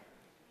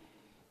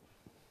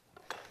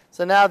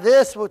 So now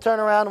this we'll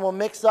turn around and we'll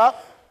mix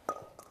up.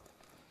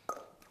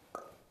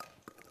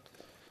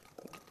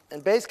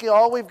 And basically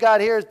all we've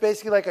got here is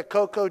basically like a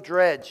cocoa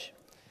dredge.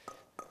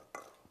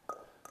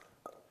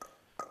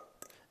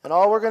 And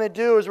all we're going to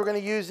do is we're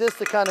going to use this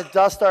to kind of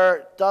dust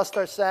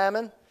our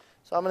salmon.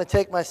 So I'm going to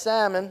take my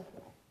salmon,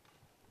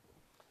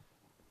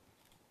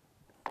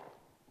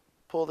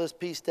 pull this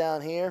piece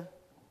down here,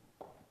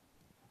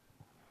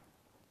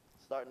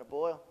 starting to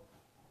boil.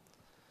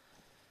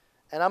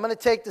 And I'm going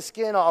to take the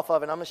skin off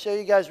of it. I'm going to show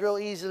you guys real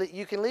easily.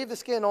 You can leave the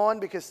skin on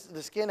because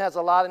the skin has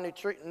a lot of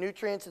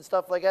nutrients and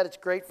stuff like that. It's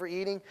great for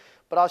eating.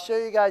 But I'll show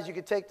you guys you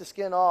can take the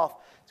skin off.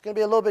 It's going to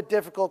be a little bit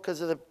difficult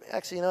because of the...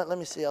 Actually, you know what? Let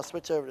me see. I'll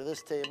switch over to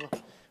this table.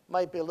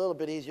 Might be a little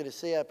bit easier to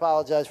see. I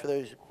apologize for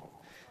those.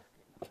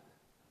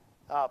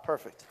 Ah,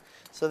 perfect.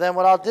 So then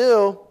what I'll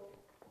do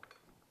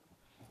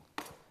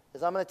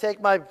is I'm going to take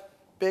my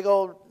big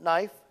old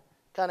knife,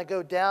 kind of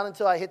go down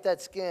until I hit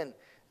that skin.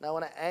 And I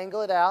want to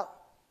angle it out.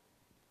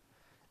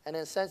 And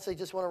then essentially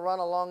just want to run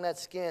along that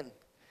skin.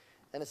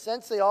 And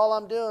essentially all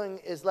I'm doing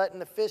is letting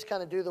the fish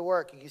kind of do the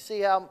work. You can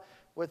see how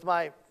with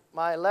my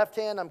left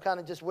hand I'm kind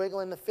of just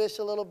wiggling the fish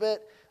a little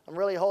bit. I'm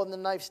really holding the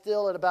knife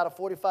still at about a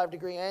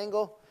 45-degree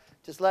angle,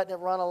 just letting it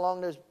run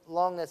along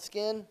that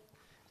skin,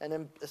 and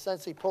then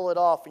essentially pull it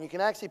off. And you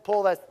can actually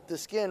pull the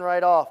skin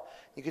right off.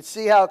 You can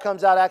see how it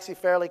comes out actually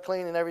fairly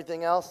clean and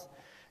everything else.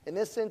 In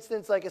this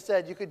instance, like I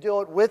said, you could do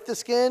it with the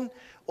skin,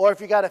 or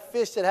if you got a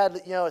fish that had,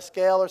 a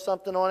scale or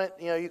something on it,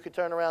 you could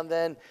turn around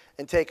then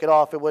and take it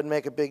off. It wouldn't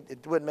make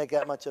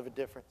that much of a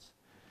difference.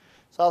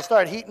 So I'll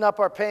start heating up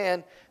our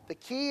pan. The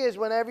key is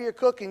whenever you're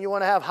cooking, you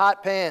want to have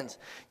hot pans.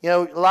 A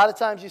lot of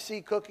times you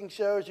see cooking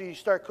shows or you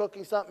start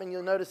cooking something and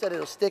you'll notice that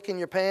it'll stick in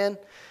your pan.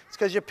 It's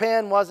because your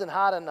pan wasn't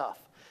hot enough.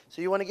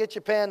 So you want to get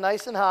your pan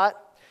nice and hot.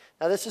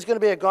 Now this is going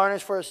to be a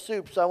garnish for a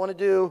soup, so I want to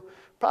do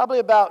probably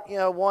about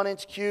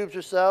 1-inch cubes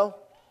or so.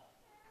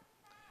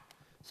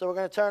 So we're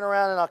going to turn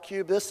around and I'll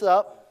cube this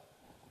up.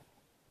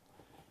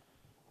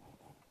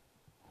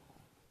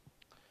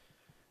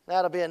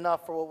 That'll be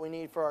enough for what we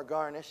need for our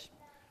garnish.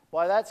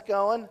 While that's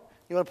going,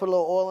 you want to put a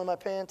little oil in my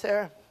pan,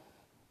 Tara?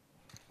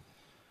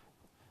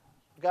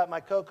 I've got my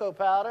cocoa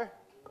powder.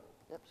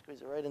 Yep,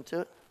 squeeze it right into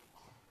it.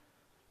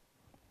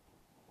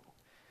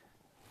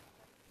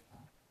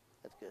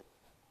 That's good.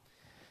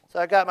 So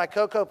I got my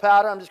cocoa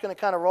powder. I'm just going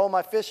to kind of roll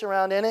my fish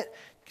around in it.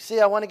 See,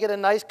 I want to get a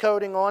nice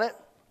coating on it.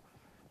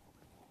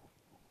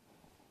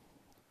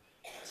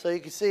 So you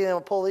can see, and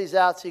we'll pull these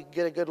out so you can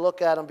get a good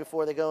look at them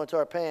before they go into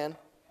our pan.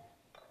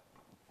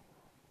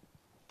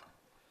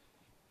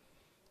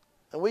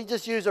 And we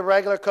just use a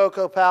regular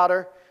cocoa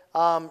powder.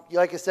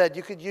 Like I said,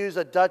 you could use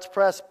a Dutch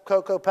press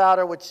cocoa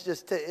powder, which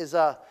just is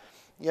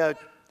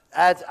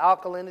adds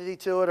alkalinity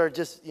to it, or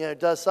just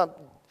does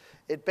something.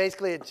 It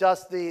basically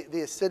adjusts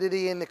the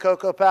acidity in the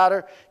cocoa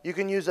powder. You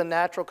can use a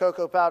natural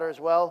cocoa powder as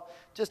well.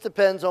 Just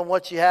depends on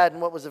what you had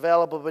and what was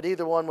available, but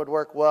either one would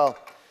work well.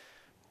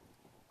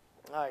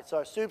 All right, so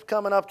our soup's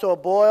coming up to a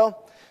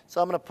boil.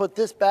 So I'm going to put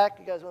this back.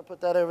 You guys want to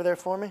put that over there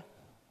for me?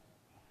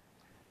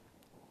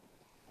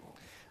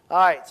 All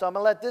right, so I'm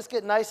going to let this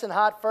get nice and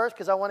hot first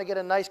because I want to get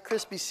a nice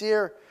crispy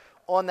sear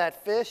on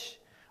that fish.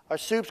 Our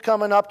soup's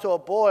coming up to a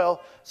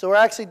boil, so we're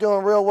actually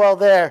doing real well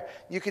there.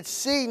 You can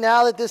see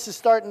now that this is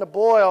starting to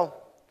boil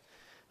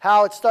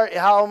how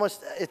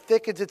almost it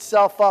thickens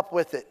itself up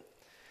with it.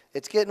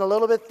 It's getting a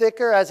little bit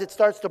thicker. As it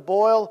starts to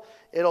boil,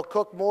 it'll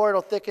cook more,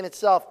 it'll thicken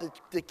itself.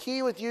 The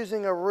key with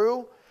using a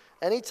roux,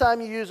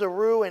 anytime you use a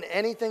roux in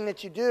anything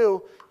that you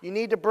do, you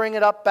need to bring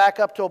it back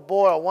up to a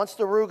boil. Once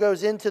the roux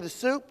goes into the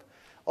soup,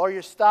 or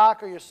your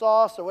stock or your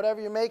sauce or whatever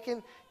you're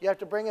making, you have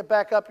to bring it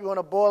back up. You want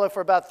to boil it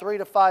for about 3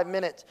 to 5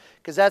 minutes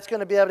because that's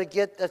going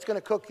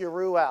to cook your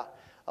roux out.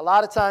 A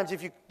lot of times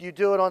if you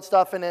do it on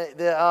stuff and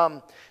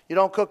you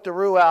don't cook the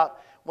roux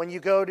out, when you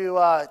go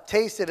to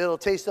taste it, it'll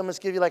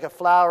almost give you like a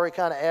floury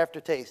kind of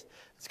aftertaste.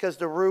 It's because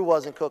the roux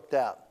wasn't cooked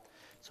out.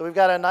 So we've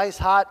got a nice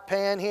hot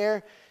pan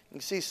here. You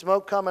can see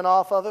smoke coming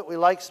off of it. We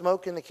like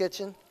smoke in the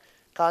kitchen.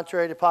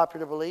 Contrary to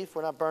popular belief,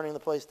 we're not burning the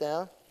place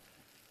down.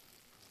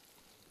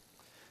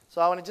 So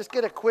I want to just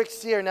get a quick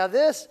sear. Now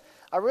this,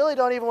 I really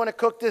don't even want to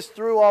cook this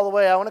through all the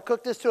way. I want to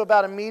cook this to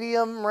about a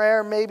medium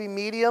rare, maybe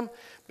medium,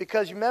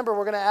 because remember,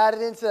 we're going to add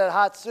it into that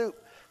hot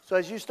soup. So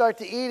as you start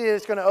to eat it,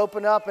 it's going to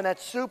open up, and that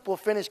soup will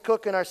finish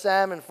cooking our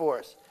salmon for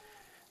us.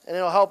 And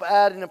it'll help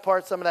add and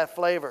impart some of that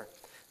flavor.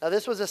 Now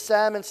this was a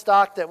salmon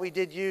stock that we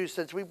did use.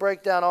 Since we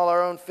break down all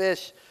our own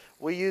fish,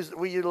 we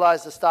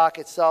utilize the stock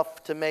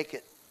itself to make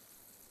it.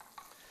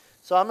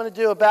 So I'm going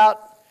to do about,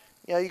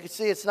 you can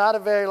see it's not a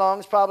very long,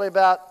 it's probably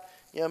about,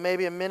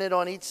 maybe a minute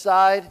on each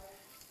side.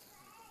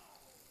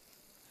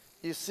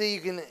 You see,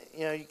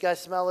 you guys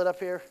smell it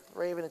up here,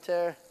 Raven and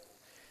Tara?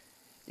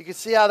 You can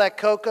see how that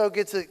cocoa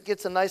gets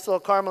a nice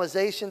little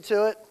caramelization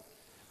to it.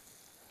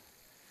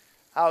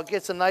 How it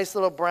gets a nice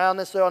little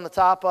brownness there on the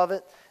top of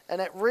it. And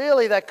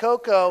that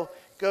cocoa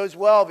goes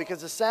well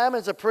because the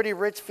salmon's a pretty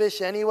rich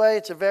fish anyway.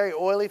 It's a very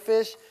oily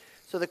fish.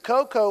 So the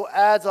cocoa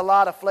adds a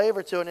lot of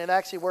flavor to it, and it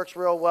actually works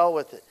real well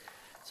with it.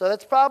 So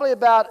that's probably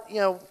about,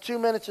 2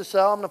 minutes or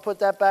so. I'm going to put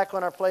that back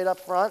on our plate up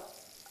front.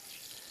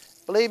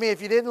 Believe me, if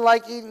you didn't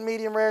like eating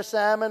medium rare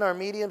salmon or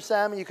medium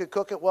salmon, you could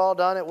cook it well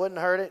done. It wouldn't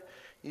hurt it.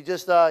 You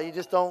just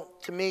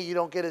don't, to me, you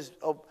don't get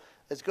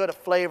as good a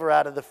flavor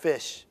out of the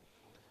fish.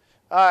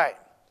 All right.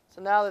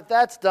 So now that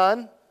that's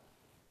done,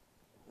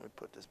 let me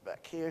put this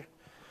back here.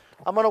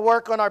 I'm going to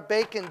work on our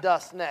bacon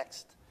dust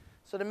next.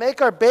 So to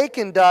make our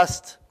bacon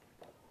dust,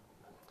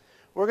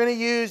 we're going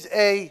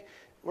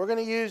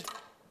to use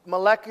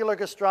molecular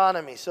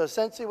gastronomy. So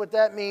essentially what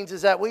that means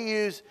is that we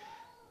use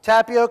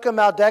tapioca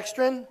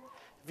maltodextrin.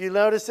 If you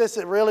notice this,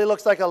 it really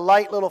looks like a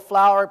light little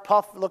flour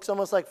puff. It looks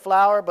almost like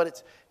flour, but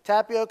it's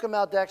tapioca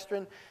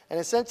maltodextrin. And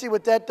essentially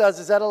what that does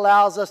is that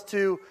allows us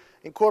to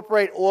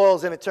incorporate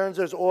oils, and it turns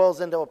those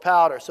oils into a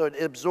powder. So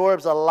it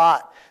absorbs a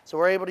lot. So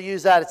we're able to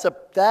use that.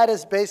 That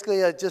is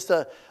basically just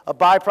a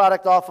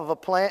byproduct off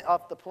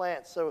the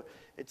plant. So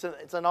it's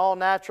an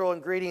all-natural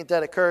ingredient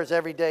that occurs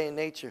every day in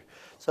nature.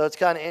 So it's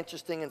kind of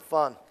interesting and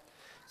fun.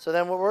 So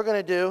then what we're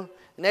going to do,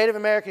 Native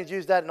Americans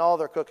use that in all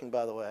their cooking,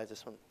 by the way.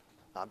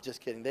 I'm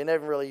just kidding. They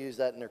never really use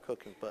that in their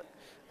cooking. But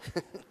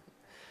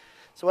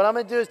so what I'm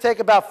going to do is take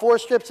about 4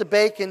 strips of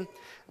bacon, and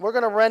we're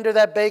going to render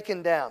that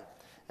bacon down.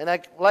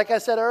 And like I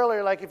said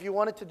earlier, like if you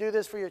wanted to do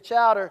this for your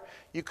chowder,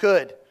 you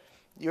could.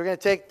 You're going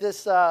to take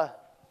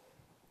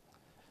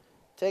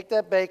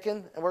that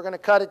bacon, and we're going to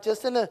cut it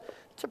just to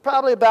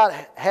probably about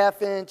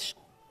 1/2-inch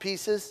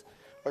pieces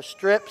or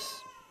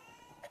strips.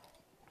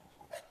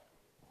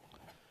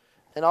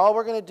 And all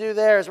we're going to do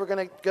there is we're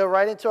going to go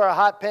right into our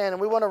hot pan,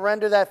 and we want to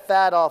render that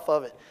fat off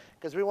of it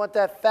because we want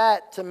that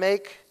fat to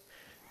make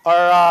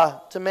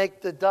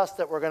the dust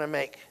that we're going to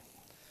make.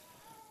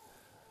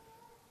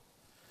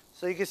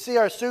 So you can see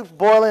our soup's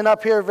boiling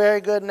up here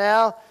very good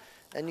now,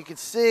 and you can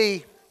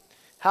see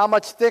how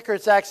much thicker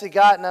it's actually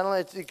gotten. I don't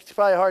know, it's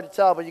probably hard to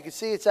tell, but you can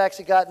see it's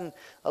actually gotten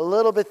a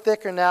little bit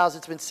thicker now as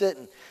it's been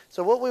sitting.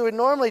 So what we would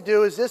normally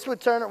do is we'll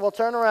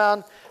turn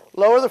around,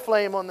 lower the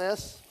flame on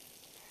this,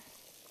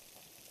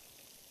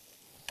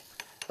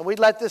 and we'd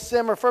let this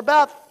simmer for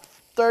about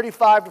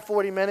 35 to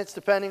 40 minutes,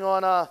 depending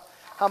on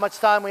how much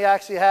time we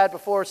actually had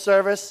before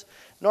service.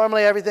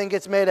 Normally everything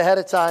gets made ahead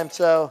of time,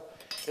 so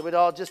it would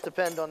all just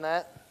depend on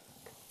that.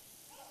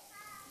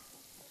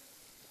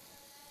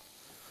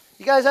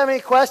 You guys have any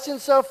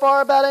questions so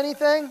far about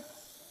anything?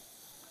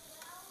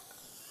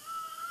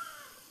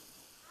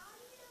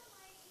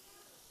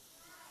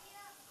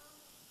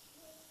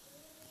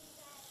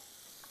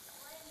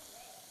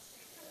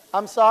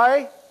 I'm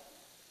sorry?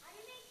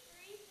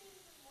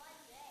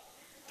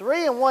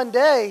 3 in 1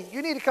 day?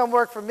 You need to come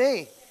work for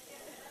me.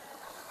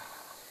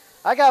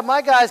 I got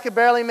my guys could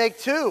barely make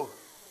 2.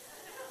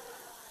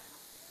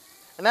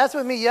 And that's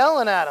with me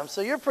yelling at them,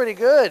 so you're pretty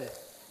good.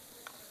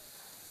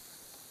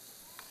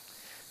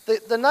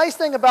 The nice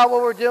thing about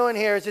what we're doing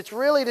here is it's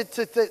really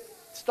to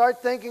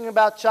start thinking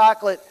about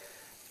chocolate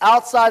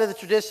outside of the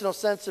traditional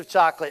sense of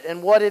chocolate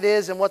and what it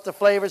is and what the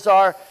flavors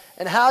are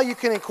and how you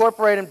can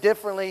incorporate them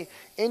differently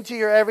into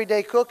your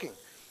everyday cooking.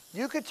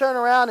 You could turn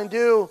around and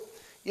do,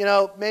 you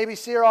know, maybe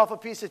sear off a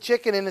piece of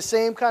chicken in the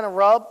same kind of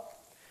rub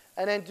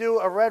and then do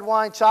a red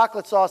wine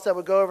chocolate sauce that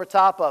would go over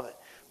top of it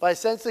by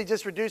essentially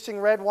just reducing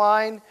red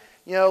wine,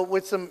 you know,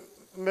 with some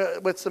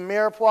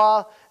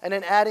mirepoix and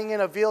then adding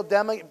in a veal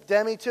demi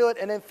to it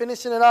and then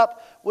finishing it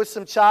up with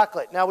some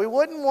chocolate. Now, we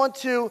wouldn't want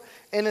to,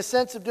 in the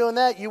sense of doing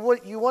that, you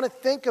want to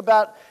think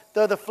about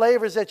the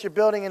flavors that you're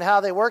building and how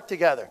they work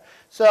together.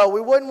 So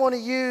we wouldn't want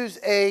to use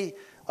a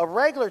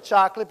regular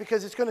chocolate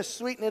because it's going to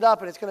sweeten it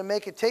up and it's going to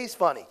make it taste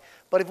funny.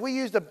 But if we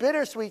used a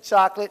bittersweet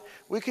chocolate,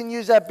 we can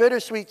use that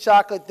bittersweet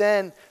chocolate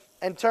then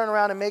and turn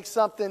around and make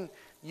something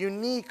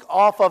unique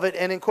off of it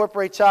and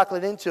incorporate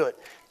chocolate into it.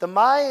 The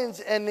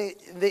Mayans and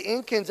the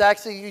Incans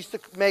actually used to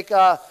make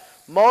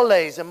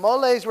moles, and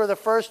moles were the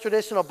first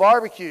traditional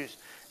barbecues.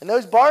 And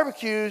those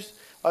barbecues,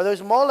 or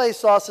those mole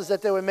sauces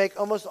that they would make,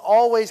 almost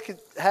always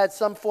had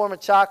some form of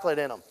chocolate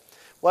in them.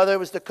 Whether it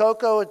was the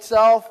cocoa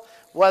itself,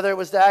 whether it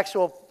was the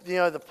actual, you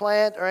know, the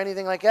plant or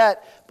anything like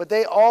that, but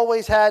they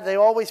always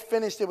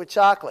finished it with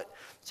chocolate.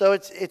 So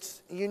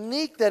it's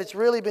unique that it's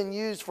really been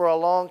used for a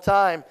long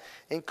time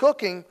in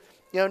cooking,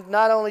 you know,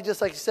 not only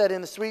just like you said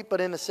in the sweet,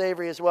 but in the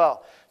savory as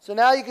well. So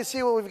now you can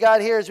see what we've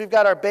got here is we've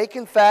got our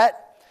bacon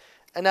fat.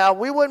 And now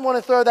we wouldn't want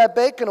to throw that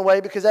bacon away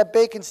because that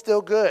bacon's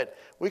still good.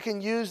 We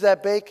can use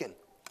that bacon.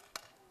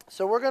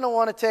 So we're going to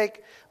want to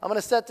take, I'm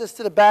going to set this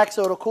to the back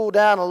so it'll cool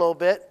down a little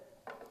bit.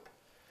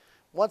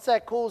 Once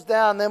that cools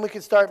down, then we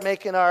can start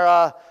making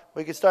our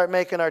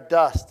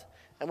dust.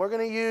 And we're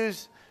going to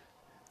use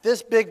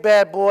this big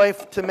bad boy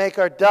to make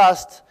our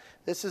dust.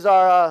 This is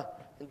our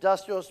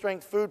industrial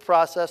strength food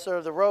processor,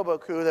 or the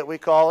Robocoup that we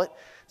call it.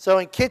 So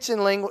in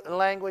kitchen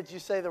language, you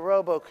say the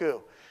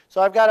Robocoup.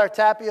 So I've got our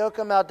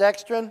tapioca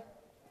maltodextrin.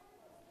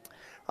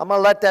 I'm going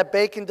to let that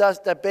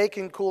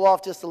bacon cool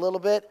off just a little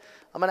bit.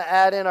 I'm going to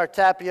add in our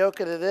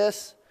tapioca to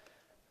this.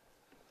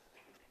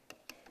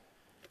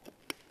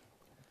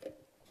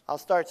 I'll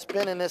start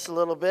spinning this a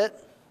little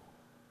bit.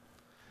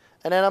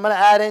 And then I'm going to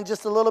add in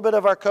just a little bit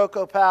of our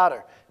cocoa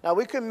powder. Now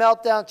we can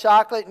melt down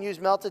chocolate and use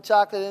melted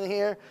chocolate in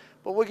here,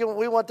 but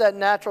we want that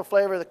natural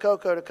flavor of the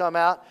cocoa to come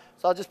out.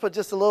 So I'll just put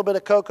just a little bit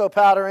of cocoa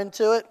powder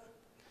into it.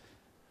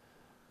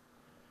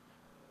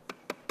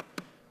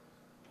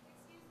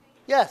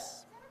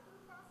 Yes.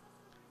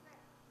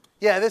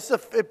 Yeah, this is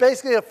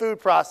basically a food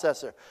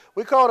processor.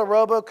 We call it a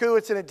Robocoup.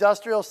 It's an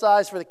industrial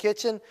size for the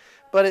kitchen,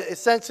 but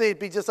essentially it'd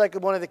be just like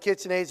one of the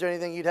KitchenAids or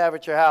anything you'd have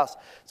at your house.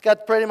 It's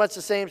got pretty much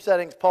the same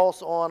settings,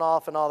 pulse, on,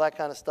 off, and all that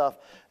kind of stuff.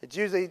 It's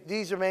usually,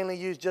 these are mainly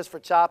used just for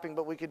chopping,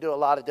 but we could do a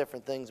lot of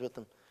different things with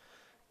them.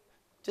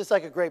 Just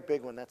like a great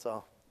big one, that's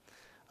all.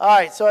 All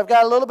right, so I've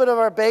got a little bit of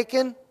our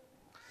bacon.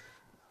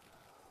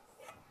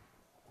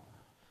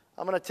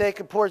 I'm going to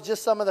take and pour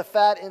just some of the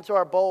fat into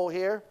our bowl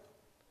here.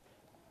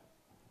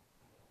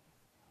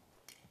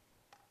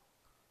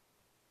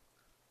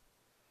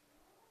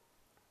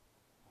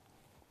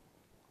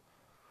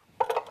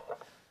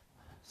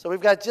 So we've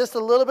got just a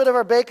little bit of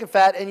our bacon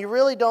fat, and you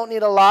really don't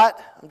need a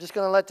lot. I'm just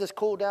going to let this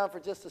cool down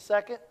for just a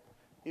second.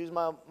 Use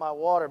my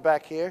water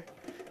back here.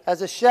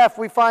 As a chef,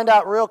 we find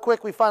out real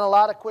quick, we find a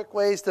lot of quick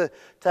ways to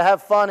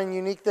have fun and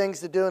unique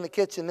things to do in the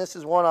kitchen. This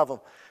is one of them.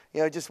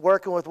 You know, just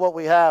working with what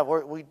we have.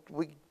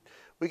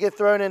 We get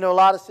thrown into a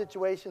lot of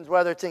situations,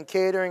 whether it's in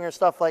catering or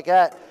stuff like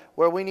that,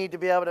 where we need to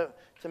be able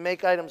to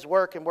make items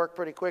work and work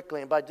pretty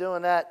quickly. And by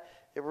doing that,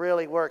 it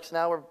really works.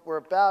 Now we're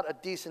about a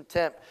decent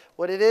temp.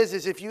 What it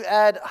is if you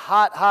add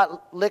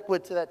hot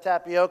liquid to that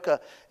tapioca,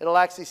 it'll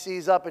actually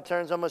seize up. It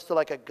turns almost to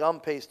like a gum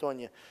paste on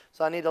you.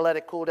 So I need to let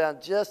it cool down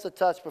just a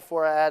touch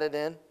before I add it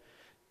in.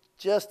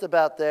 Just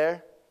about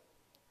there.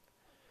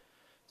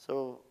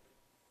 So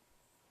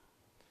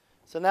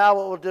now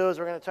what we'll do is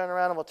we're going to turn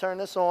around and we'll turn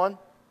this on.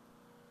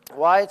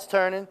 While it's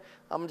turning,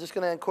 I'm just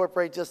going to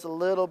incorporate just a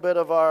little bit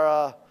of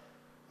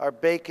our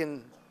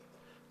bacon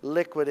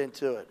liquid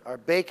into it. Our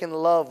bacon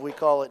love, we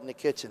call it in the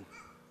kitchen.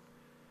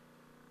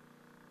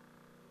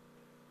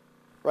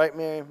 Right,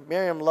 Miriam?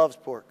 Miriam loves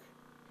pork.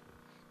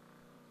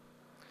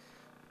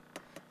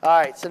 All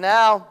right, so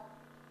now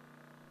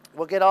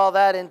we'll get all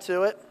that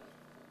into it.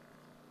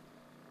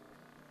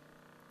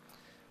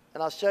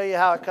 And I'll show you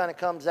how it kind of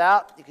comes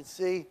out. You can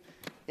see,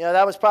 you know,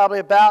 that was probably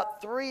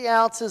about 3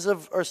 ounces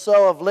or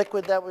so of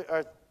liquid that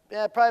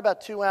probably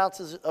about 2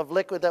 ounces of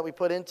liquid that we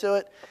put into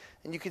it.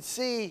 And you can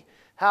see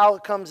how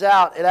it comes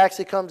out. It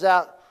actually comes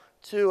out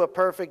to a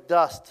perfect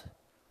dust.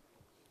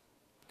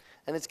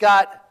 And it's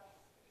got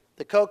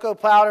the cocoa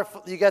powder.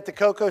 You got the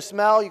cocoa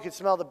smell. You can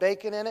smell the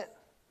bacon in it.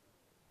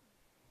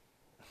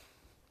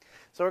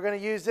 So we're going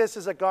to use this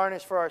as a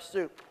garnish for our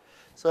soup.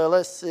 So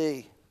let's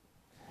see.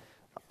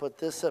 I'll put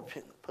this up,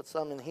 put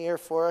some in here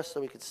for us so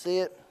we can see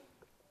it.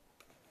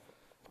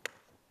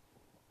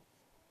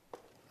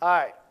 All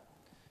right.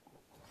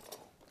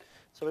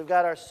 So we've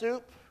got our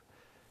soup.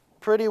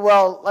 Pretty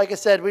well, like I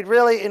said,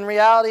 in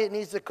reality, it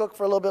needs to cook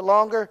for a little bit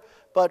longer,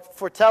 but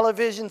for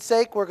television's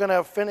sake, we're going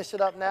to finish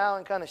it up now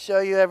and kind of show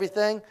you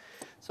everything.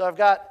 So I've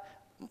got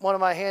one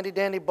of my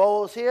handy-dandy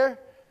bowls here.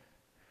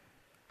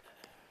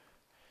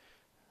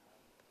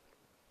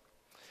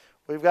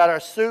 We've got our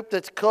soup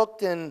that's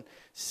cooked and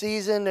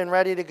seasoned and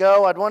ready to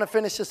go. I'd want to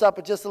finish this up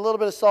with just a little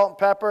bit of salt and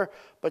pepper,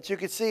 but you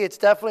can see it's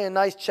definitely a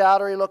nice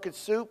chowdery looking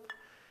soup.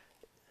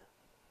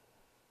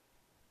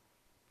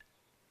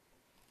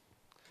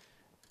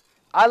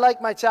 I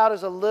like my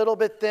chowders a little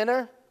bit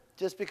thinner,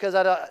 just because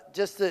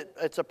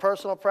it's a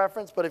personal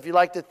preference, but if you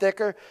liked it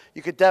thicker,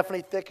 you could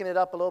definitely thicken it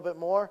up a little bit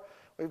more.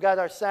 We've got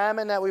our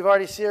salmon that we've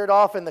already seared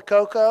off in the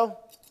cocoa.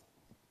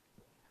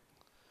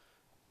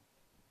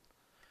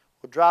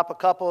 We'll drop a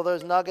couple of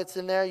those nuggets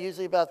in there,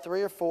 usually about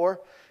 3 or 4.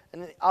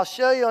 And I'll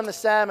show you on the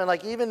salmon,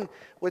 like even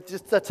with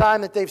just the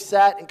time that they've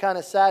sat and kind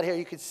of sat here,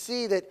 you can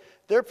see that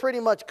they're pretty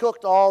much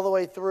cooked all the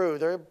way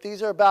through.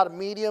 These are about a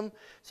medium.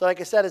 So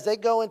like I said, as they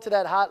go into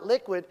that hot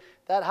liquid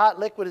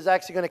is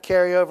actually going to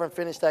carry over and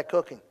finish that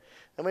cooking.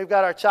 And we've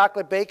got our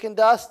chocolate bacon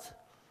dust.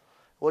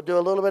 We'll do a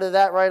little bit of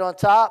that right on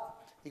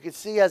top. You can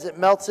see as it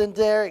melts in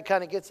there, it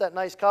kind of gets that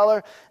nice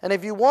color. And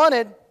if you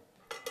wanted,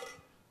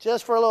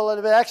 just for a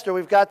little bit extra,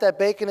 we've got that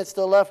bacon that's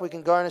still left. We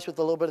can garnish with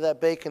a little bit of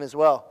that bacon as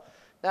well.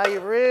 Now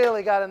you've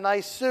really got a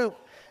nice soup.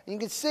 And you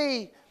can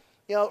see,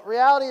 you know,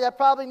 reality, that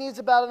probably needs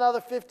about another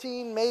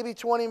 15, maybe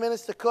 20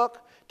 minutes to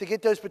cook to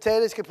get those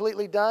potatoes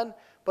completely done.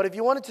 But if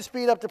you wanted to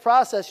speed up the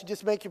process, you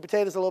just make your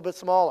potatoes a little bit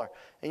smaller,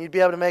 and you'd be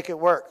able to make it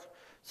work.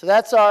 So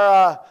that's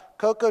our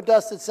cocoa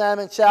dusted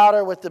salmon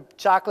chowder with the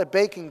chocolate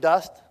baking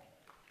dust.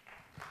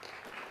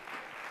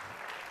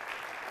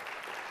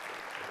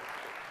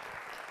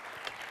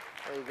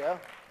 There you go.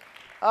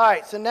 All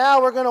right, so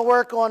now we're going to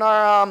work on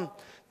our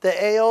the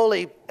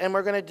aioli, and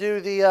we're going to do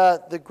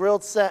the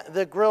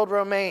grilled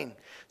romaine.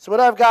 So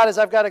what I've got is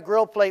I've got a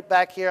grill plate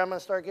back here. I'm going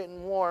to start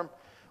getting warm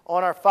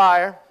on our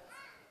fire,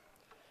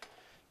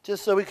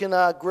 just so we can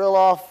grill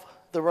off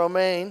the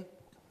romaine,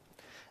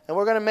 and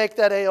we're going to make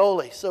that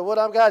aioli. So what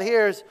I've got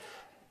here is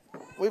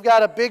we've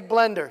got a big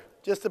blender,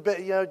 just a bit,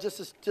 you know, just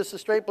a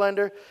straight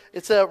blender.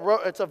 It's a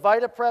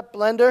VitaPrep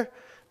blender,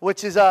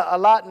 which is a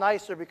lot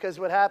nicer, because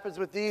what happens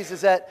with these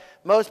is that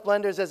most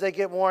blenders, as they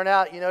get worn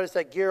out, you notice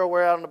that gear will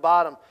wear out on the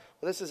bottom.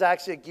 Well, this is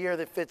actually a gear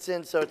that fits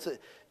in, so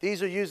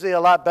these are usually a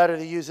lot better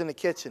to use in the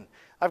kitchen.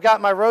 I've got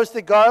my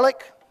roasted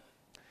garlic,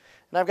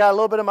 and I've got a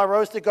little bit of my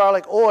roasted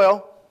garlic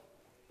oil,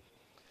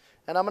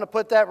 and I'm going to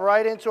put that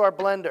right into our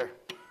blender,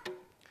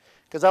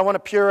 because I want to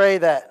puree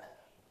that.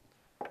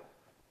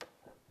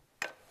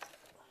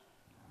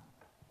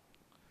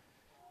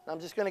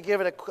 I'm just going to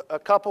give it a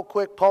couple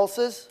quick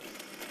pulses,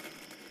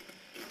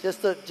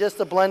 just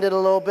to blend it a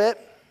little bit.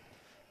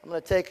 I'm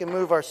going to take and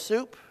move our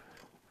soup.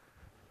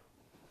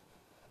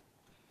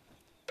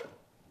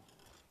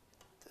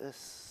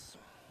 This.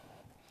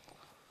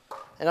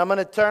 And I'm going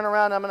to turn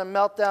around, I'm going to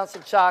melt down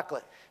some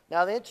chocolate.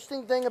 Now the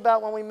interesting thing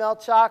about when we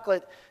melt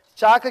chocolate,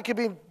 chocolate can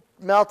be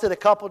melted a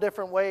couple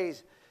different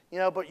ways, you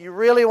know, but you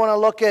really want to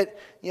look at,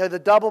 you know, the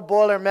double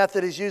boiler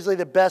method is usually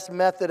the best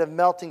method of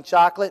melting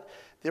chocolate.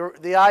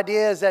 The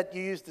idea is that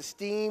you use the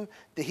steam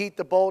to heat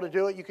the bowl to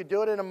do it. You could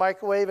do it in a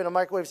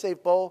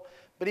microwave-safe bowl,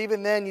 but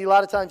even then, a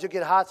lot of times you'll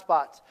get hot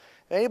spots.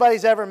 If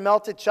anybody's ever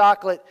melted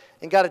chocolate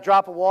and got a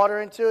drop of water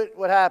into it,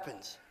 what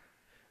happens?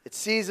 It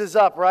seizes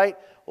up, right?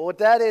 Well, what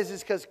that is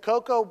because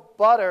cocoa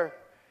butter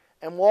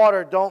and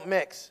water don't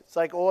mix. It's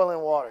like oil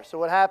and water. So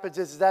what happens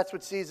is that's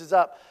what seizes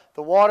up.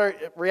 The water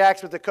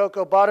reacts with the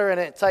cocoa butter, and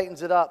it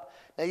tightens it up.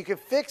 Now, you can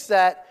fix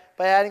that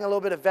by adding a little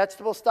bit of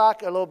vegetable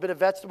stock, a little bit of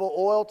vegetable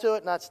oil to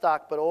it, not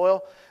stock, but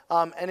oil,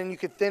 and then you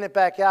could thin it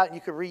back out and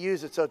you could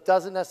reuse it. So it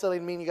doesn't necessarily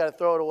mean you got to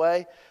throw it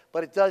away,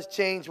 but it does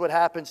change what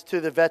happens to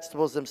the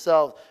vegetables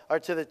themselves, or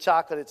to the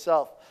chocolate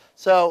itself.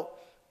 So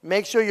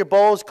make sure your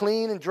bowl is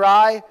clean and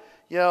dry.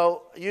 You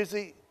know,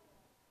 usually,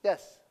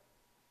 yes?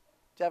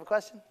 Do you have a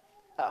question?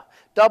 Oh.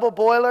 Double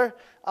boiler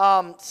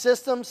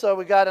system, so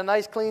we got a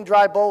nice clean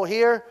dry bowl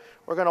here.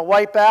 We're going to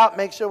wipe out,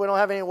 make sure we don't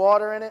have any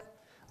water in it.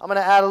 I'm going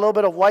to add a little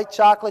bit of white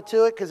chocolate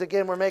to it, because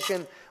again, we're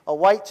making a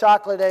white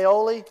chocolate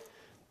aioli.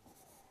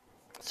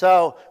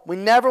 So we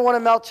never want to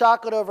melt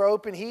chocolate over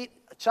open heat.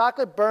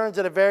 Chocolate burns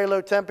at a very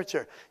low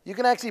temperature. You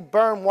can actually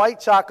burn white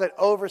chocolate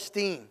over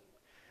steam,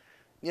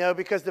 you know,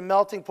 because the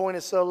melting point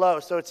is so low.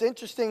 So it's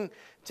interesting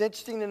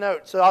to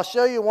note. So I'll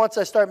show you once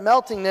I start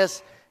melting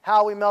this,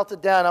 how we melt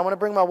it down. I want to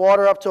bring my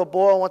water up to a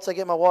boil. Once I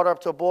get my water up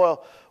to a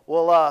boil,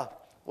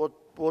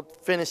 we'll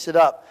finish it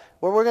up.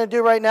 What we're going to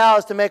do right now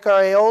is to make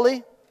our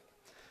aioli.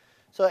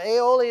 So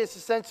aioli is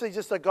essentially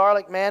just a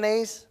garlic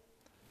mayonnaise.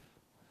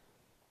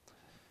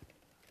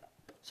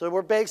 So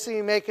we're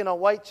basically making a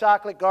white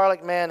chocolate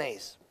garlic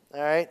mayonnaise.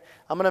 All right.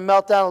 I'm going to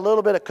melt down a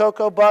little bit of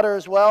cocoa butter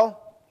as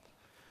well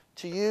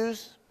to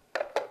use.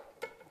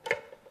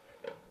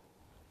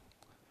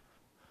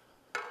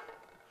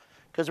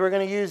 Because we're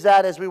going to use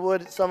that as we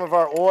would some of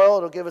our oil.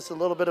 It'll give us a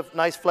little bit of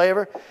nice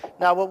flavor.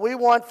 Now what we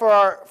want for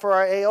our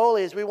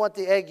aioli is we want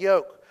the egg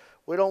yolk.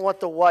 We don't want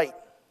the white.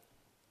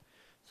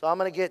 So I'm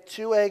going to get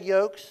 2 egg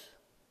yolks.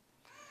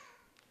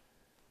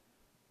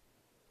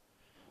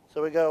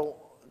 So we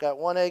got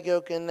one egg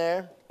yolk in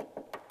there.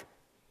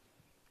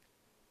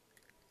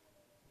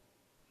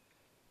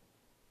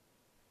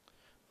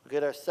 We'll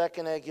get our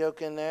second egg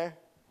yolk in there.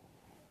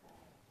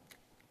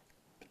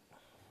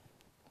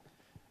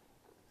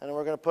 And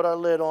we're going to put our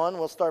lid on.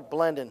 We'll start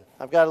blending.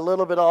 I've got a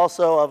little bit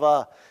also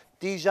of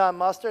Dijon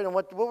mustard. And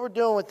what we're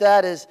doing with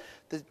that is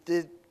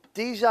the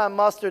Dijon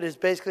mustard is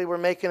basically we're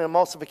making an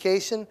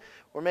emulsification.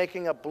 We're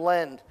making a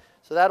blend.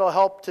 So that'll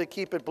help to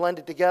keep it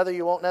blended together.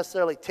 You won't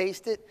necessarily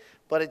taste it,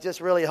 but it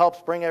just really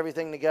helps bring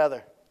everything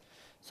together.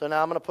 So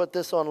now I'm going to put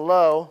this on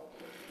low,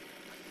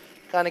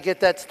 kind of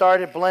get that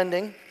started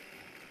blending.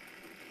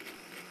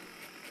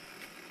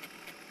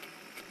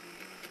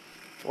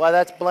 While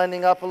that's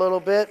blending up a little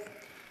bit,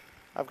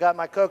 I've got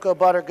my cocoa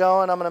butter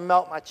going. I'm going to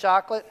melt my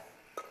chocolate.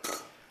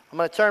 I'm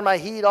going to turn my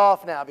heat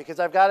off now because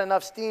I've got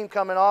enough steam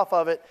coming off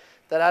of it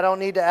that I don't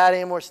need to add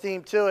any more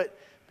steam to it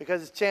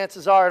because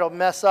chances are it'll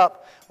mess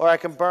up or I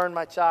can burn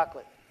my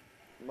chocolate.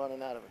 I'm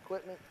running out of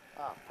equipment.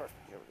 Ah, perfect.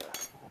 Here we go.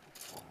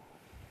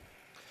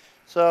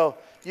 So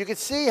you can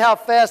see how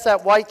fast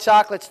that white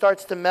chocolate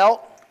starts to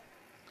melt.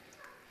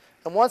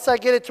 And once I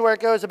get it to where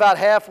it goes about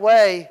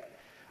halfway,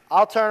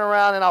 I'll turn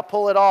around and I'll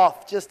pull it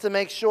off just to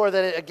make sure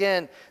that,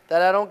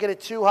 that I don't get it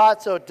too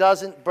hot so it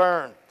doesn't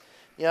burn.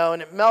 You know,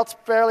 and it melts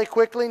fairly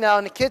quickly. Now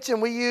in the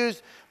kitchen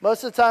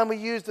most of the time we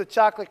use the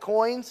chocolate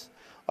coins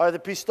or the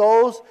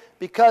pistoles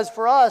because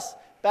for us,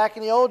 back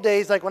in the old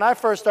days, like when I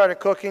first started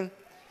cooking,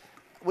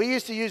 we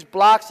used to use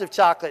blocks of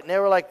chocolate and they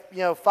were like,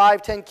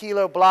 5, 10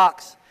 kilo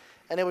blocks.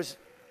 And it was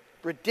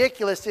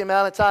ridiculous the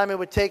amount of time it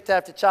would take to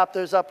have to chop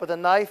those up with a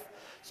knife.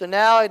 So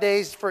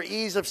nowadays, for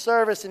ease of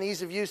service and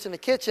ease of use in the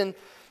kitchen,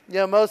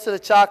 most of the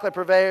chocolate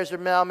purveyors are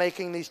now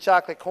making these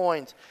chocolate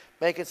coins,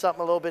 making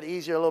something a little bit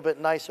easier, a little bit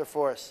nicer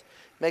for us.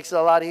 Makes it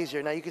a lot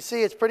easier. Now you can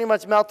see it's pretty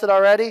much melted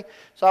already,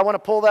 so I want to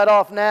pull that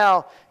off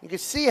now. You can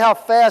see how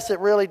fast it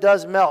really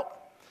does melt,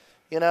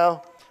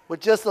 with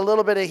just a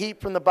little bit of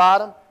heat from the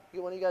bottom.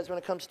 One of you guys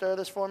want to come stir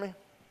this for me?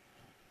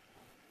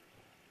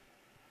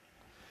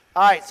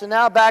 All right, so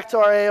now back to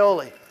our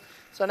aioli.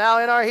 So now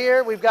in our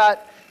here, we've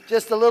got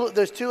just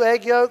there's 2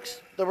 egg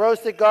yolks, the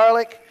roasted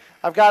garlic.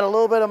 I've got a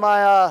little bit of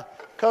my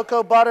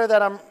cocoa butter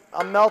that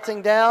I'm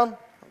melting down.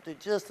 I'll do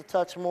just a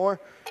touch more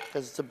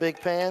because it's a big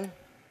pan.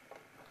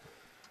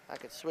 I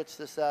could switch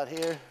this out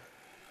here.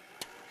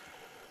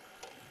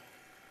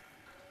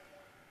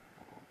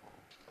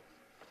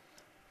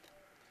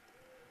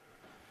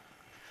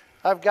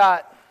 I've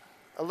got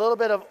a little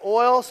bit of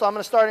oil, so I'm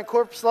going to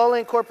start slowly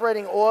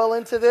incorporating oil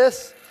into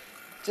this,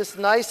 just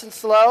nice and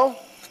slow.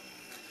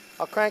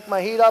 I'll crank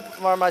my heat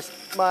up, or my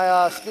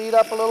speed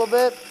up a little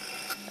bit,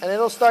 and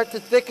it'll start to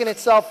thicken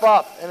itself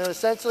up, and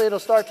essentially it'll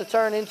start to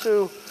turn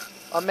into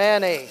a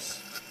mayonnaise.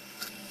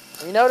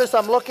 And you notice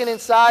I'm looking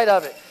inside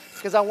of it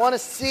because I want to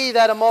see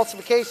that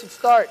emulsification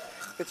start.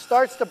 If it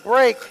starts to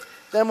break,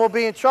 then we'll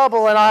be in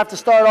trouble and I'll have to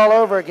start all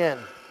over again.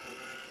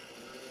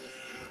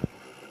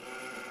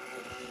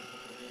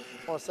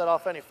 I want to set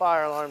off any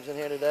fire alarms in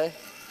here today.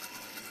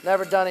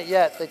 Never done it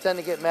yet. They tend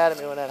to get mad at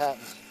me when that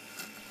happens.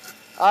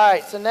 All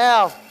right, so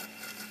now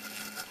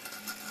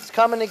it's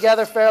coming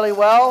together fairly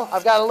well.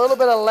 I've got a little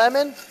bit of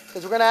lemon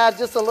because we're going to add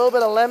just a little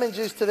bit of lemon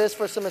juice to this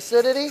for some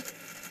acidity.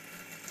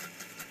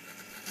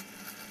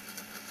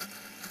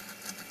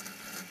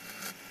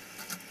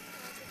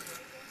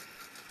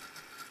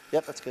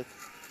 Yep, that's good.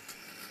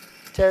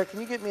 Tara, can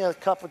you get me a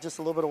cup with just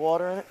a little bit of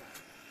water in it?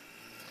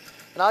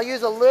 And I'll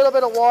use a little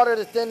bit of water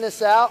to thin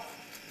this out.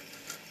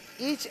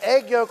 Each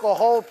egg yolk will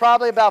hold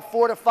probably about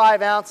 4 to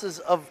 5 ounces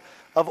of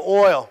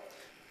oil.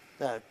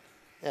 Yeah,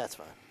 that's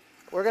fine.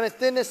 We're going to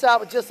thin this out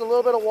with just a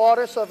little bit of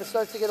water, so if it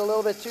starts to get a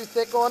little bit too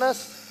thick on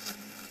us,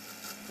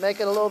 make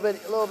it a little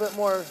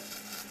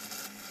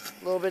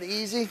bit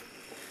easy.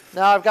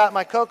 Now I've got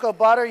my cocoa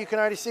butter. You can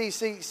already see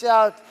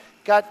how it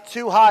got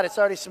too hot. It's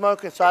already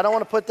smoking, so I don't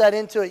want to put that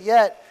into it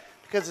yet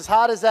because as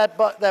hot as that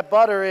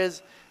butter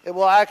is, it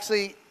will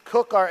actually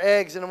cook our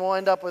eggs and we'll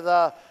end up with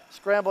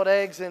scrambled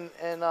eggs and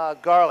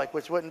garlic,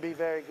 which wouldn't be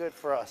very good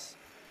for us.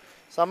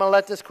 So I'm going to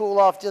let this cool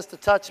off just a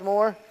touch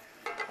more.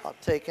 I'll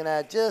take and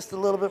add just a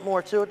little bit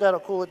more to it. That'll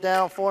cool it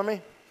down for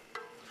me.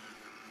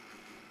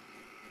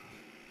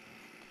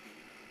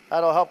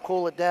 That'll help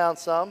cool it down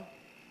some.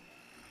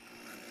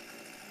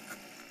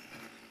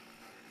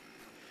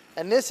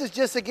 And this is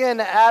just, again,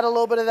 to add a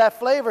little bit of that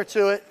flavor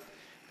to it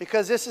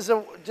because this is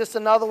just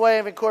another way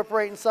of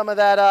incorporating some of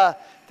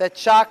that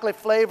chocolate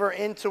flavor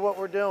into what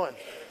we're doing.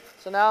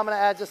 So now I'm going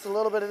to add just a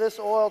little bit of this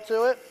oil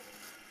to it.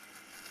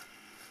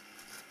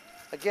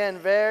 Again,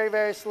 very,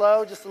 very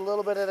slow, just a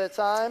little bit at a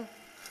time.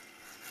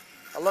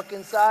 I'll look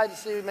inside to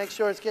see, make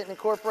sure it's getting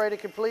incorporated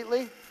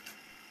completely.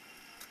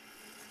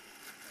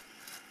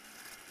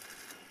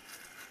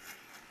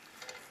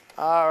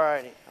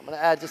 Alrighty, I'm going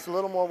to add just a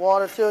little more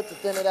water to it to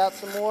thin it out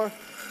some more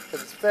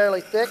because it's fairly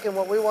thick, and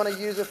what we want to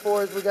use it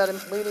for is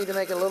we need to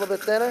make it a little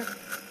bit thinner.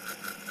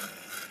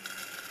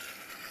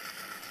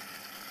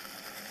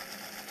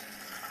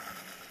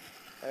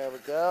 There we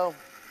go.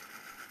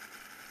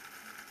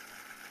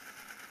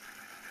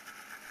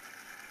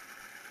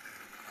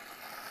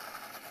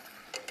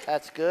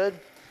 That's good.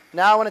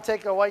 Now I want to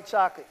take our white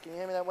chocolate. Can you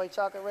hand me that white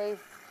chocolate,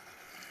 Rave?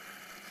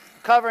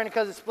 Covering it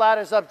because it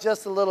splatters up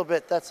just a little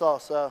bit, that's all.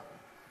 So.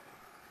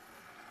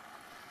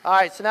 All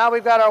right, so now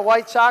we've got our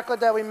white chocolate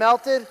that we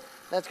melted.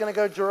 That's going to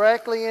go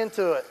directly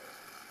into it.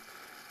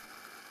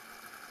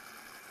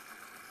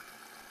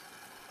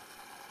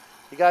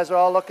 You guys are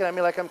all looking at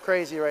me like I'm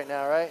crazy right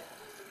now, right?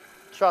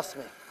 Trust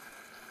me.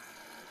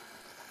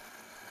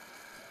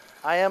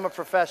 I am a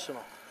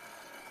professional.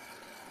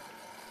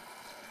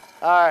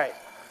 All right.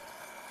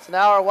 So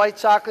now our white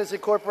chocolate is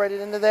incorporated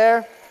into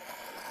there.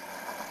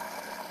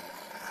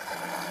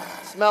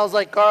 Smells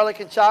like garlic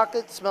and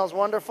chocolate. Smells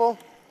wonderful.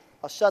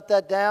 I'll shut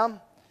that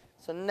down.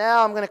 So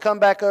now I'm going to come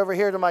back over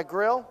here to my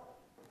grill.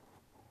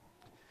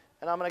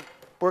 And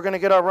we're going to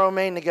get our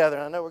romaine together.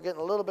 I know we're getting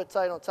a little bit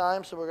tight on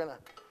time, so we're going to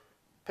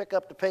pick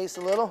up the pace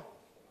a little.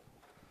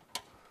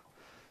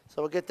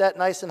 So we'll get that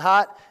nice and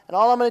hot. And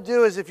all I'm going to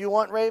do is, if you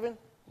want, Raven,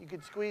 you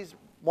could squeeze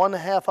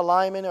 1/2 a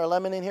lime in or a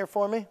lemon in here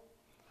for me.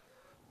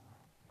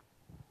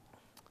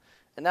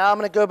 And now I'm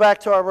going to go back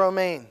to our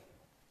romaine.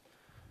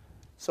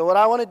 So what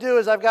I want to do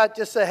is I've got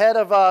just a head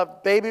of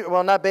not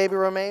baby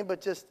romaine,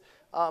 but just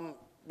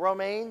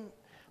romaine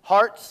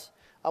hearts.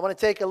 I want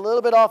to take a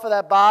little bit off of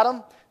that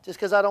bottom just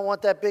because I don't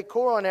want that big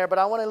core on there, but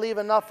I want to leave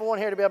enough on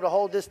here to be able to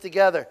hold this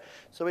together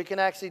so we can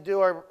actually do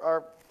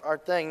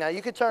our thing. Now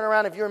you could turn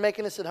around if you were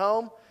making this at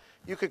home.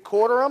 You could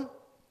quarter them,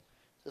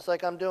 just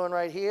like I'm doing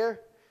right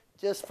here,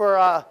 just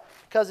for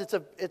because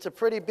it's a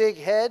pretty big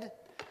head,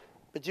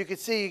 but you can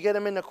see you get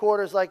them in the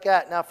quarters like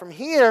that. Now from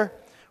here,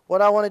 what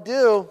I want to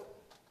do,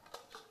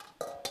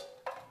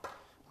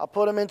 I'll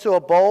put them into a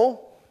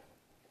bowl.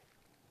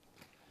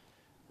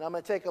 And I'm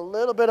going to take a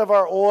little bit of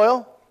our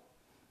oil.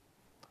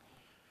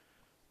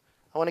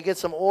 I want to get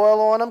some oil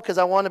on them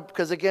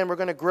because again, we're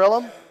going to grill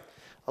them.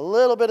 A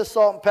little bit of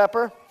salt and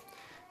pepper.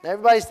 Now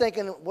everybody's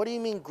thinking, what do you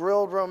mean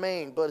grilled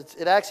romaine? But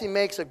it actually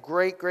makes a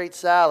great, great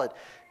salad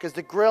because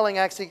the grilling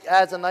actually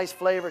adds a nice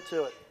flavor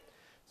to it.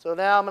 So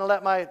now I'm going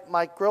to let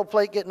my grill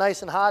plate get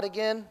nice and hot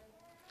again.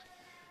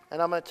 And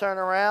I'm going to turn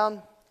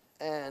around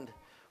and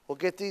we'll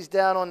get these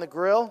down on the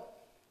grill.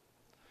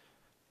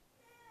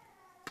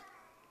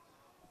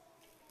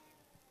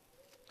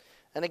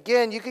 And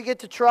again, you could get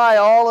to try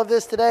all of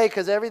this today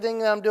because everything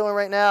that I'm doing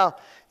right now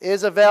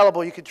is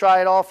available. You could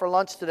try it all for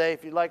lunch today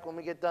if you'd like when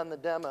we get done the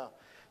demo.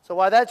 So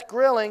while that's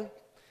grilling,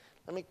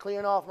 let me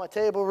clean off my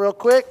table real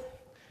quick.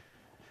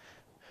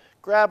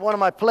 Grab one of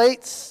my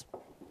plates.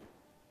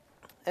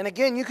 And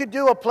again, you could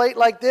do a plate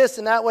like this,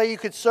 and that way you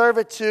could serve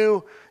it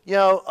to,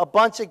 a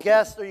bunch of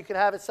guests, or you could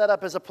have it set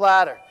up as a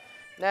platter.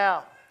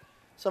 Now,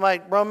 so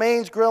my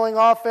romaine's grilling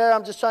off there.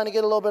 I'm just trying to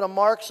get a little bit of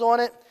marks on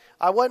it.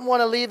 I wouldn't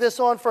want to leave this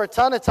on for a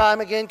ton of time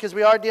again because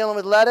we are dealing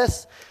with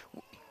lettuce.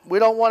 We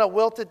don't want to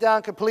wilt it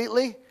down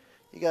completely.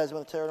 You guys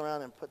want to turn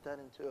around and put that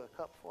into a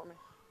cup for me?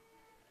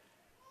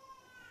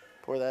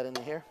 Pour that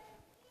into here.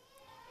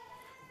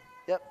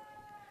 Yep.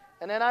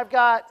 And then I've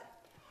got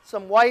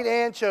some white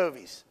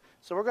anchovies.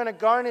 So we're going to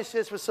garnish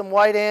this with some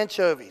white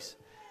anchovies.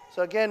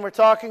 So again, we're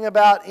talking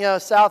about,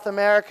 South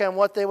America and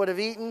what they would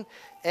have eaten.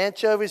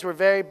 Anchovies were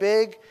very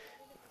big.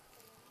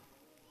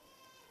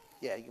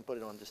 Yeah, you can put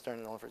it on. Just turn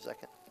it on for a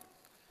second.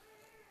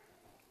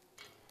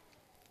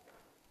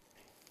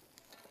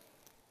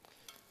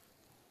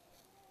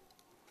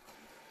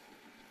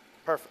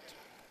 Perfect.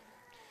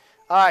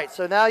 All right,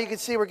 so now you can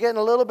see we're getting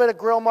a little bit of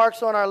grill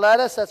marks on our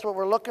lettuce. That's what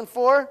we're looking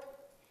for.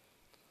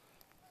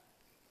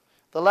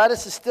 The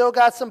lettuce has still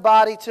got some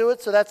body to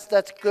it, so that's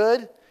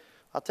good.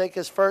 I'll take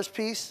this first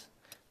piece,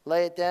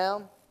 lay it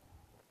down.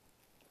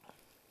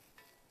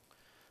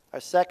 Our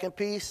second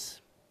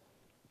piece.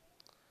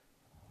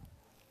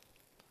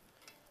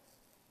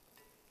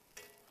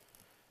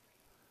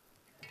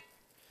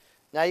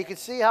 Now you can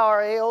see how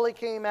our aioli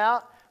came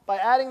out. By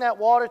adding that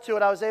water to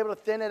it, I was able to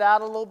thin it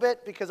out a little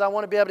bit because I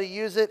want to be able to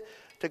use it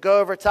to go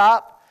over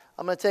top.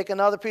 I'm going to take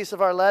another piece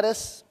of our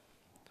lettuce.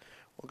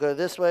 We'll go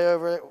this way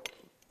over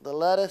the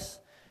lettuce.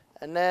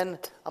 And then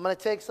I'm going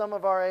to take some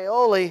of our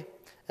aioli,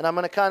 and I'm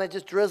going to kind of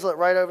just drizzle it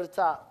right over the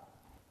top.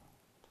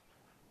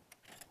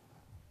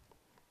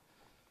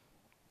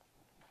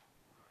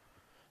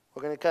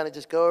 We're going to kind of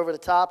just go over the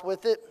top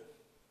with it.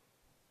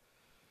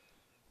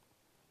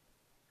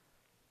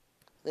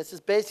 This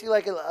is basically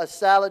like a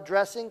salad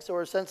dressing, so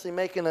we're essentially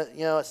making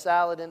a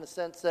salad in the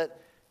sense that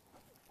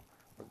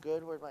we're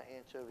good. Where'd my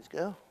anchovies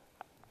go?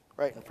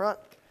 Right in front.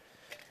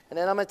 And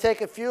then I'm going to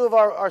take a few of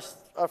our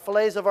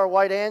fillets of our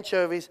white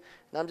anchovies,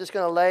 and I'm just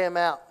going to lay them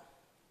out.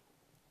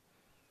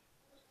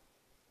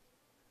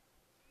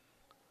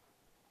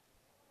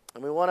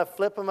 And we want to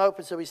flip them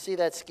open so we see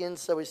that skin,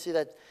 so we see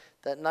that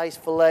nice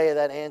fillet of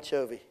that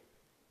anchovy.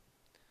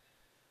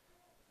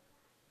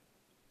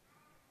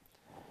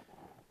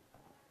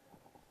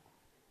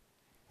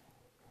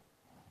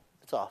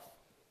 Off.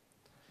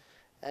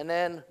 And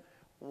then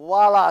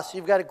voila, so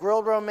you've got a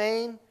grilled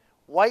romaine,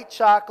 white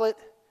chocolate,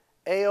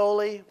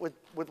 aioli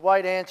with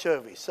white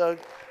anchovies. So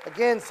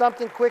again,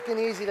 something quick and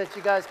easy that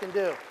you guys can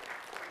do.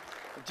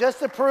 Just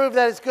to prove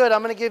that it's good,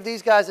 I'm going to give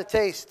these guys a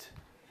taste.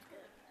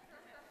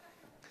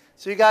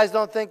 So you guys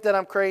don't think that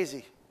I'm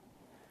crazy.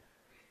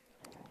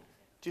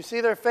 Do you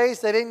see their face?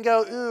 They didn't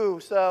go,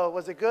 ooh, so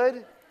was it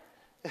good?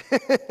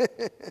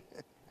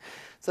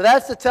 So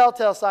that's the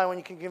telltale sign when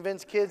you can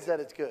convince kids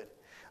that it's good.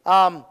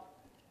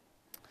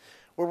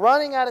 We're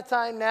running out of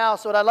time now,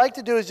 so what I'd like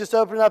to do is just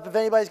open it up if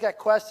anybody's got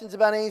questions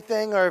about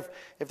anything or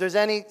if there's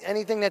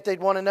anything that they'd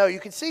want to know. You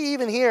can see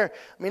even here,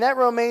 I mean, that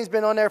romaine's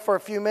been on there for a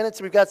few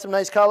minutes. We've got some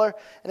nice color,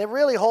 and it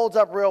really holds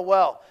up real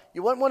well.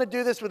 You wouldn't want to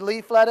do this with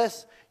leaf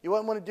lettuce. You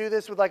wouldn't want to do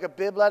this with like a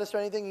bib lettuce or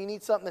anything. You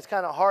need something that's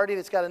kind of hardy,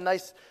 that's got a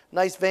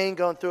nice vein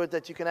going through it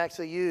that you can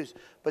actually use.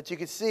 But you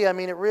can see, I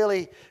mean, it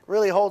really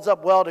holds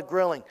up well to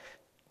grilling.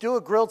 Do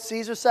a grilled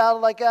Caesar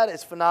salad like that,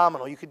 it's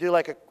phenomenal. You could do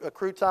like a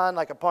crouton,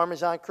 like a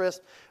Parmesan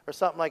crisp or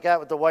something like that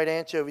with the white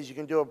anchovies. You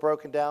can do a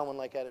broken down one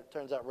like that. It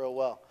turns out real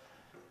well.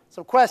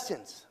 Some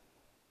questions?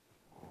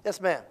 Yes,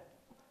 ma'am.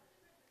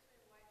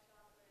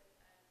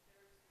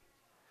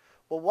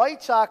 Well, white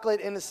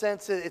chocolate in the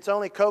sense that it's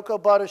only cocoa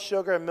butter,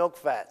 sugar, and milk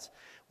fats.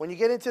 When you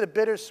get into the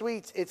bitter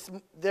sweets,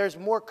 there's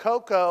more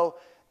cocoa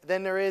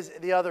than there is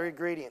the other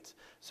ingredients.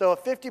 So a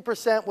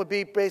 50% would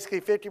be basically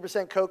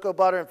 50% cocoa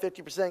butter and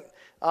 50%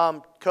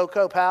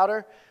 cocoa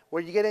powder.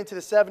 Where you get into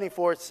the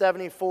 74, it's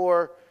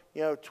 74,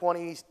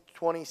 20,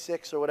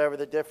 26 or whatever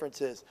the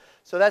difference is.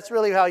 So that's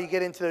really how you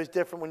get into those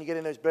different, when you get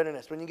in those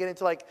bitterness. When you get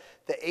into like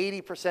the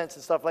 80%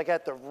 and stuff like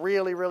that, they're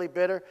really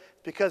bitter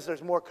because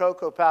there's more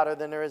cocoa powder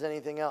than there is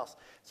anything else.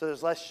 So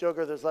there's less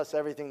sugar, there's less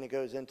everything that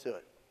goes into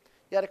it.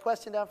 You had a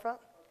question down front?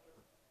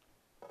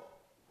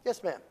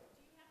 Yes, ma'am.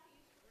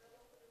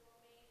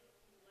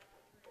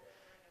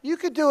 You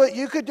could do it.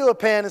 You could do a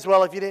pan as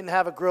well if you didn't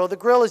have a grill. The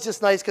grill is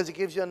just nice because it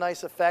gives you a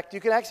nice effect.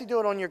 You can actually do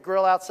it on your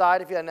grill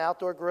outside if you had an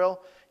outdoor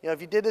grill. If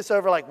you did this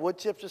over like wood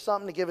chips or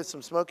something to give it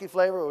some smoky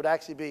flavor, it would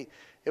actually be,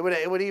 it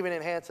would even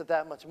enhance it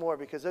that much more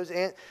because those,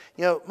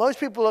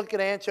 most people look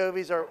at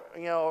anchovies or,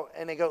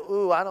 and they go,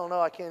 ooh, I don't know,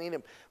 I can't eat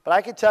them. But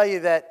I can tell you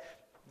that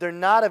they're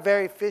not a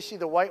very fishy.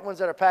 The white ones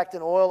that are packed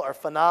in oil are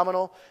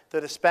phenomenal. They're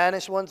the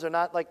Spanish ones. They're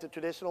not like the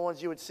traditional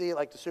ones you would see at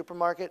like the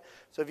supermarket.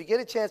 So if you get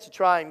a chance to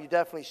try them, you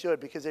definitely should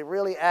because they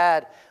really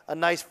add a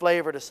nice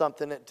flavor to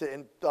something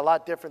and a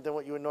lot different than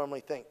what you would normally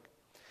think.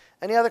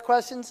 Any other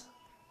questions?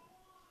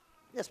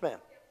 Yes, ma'am.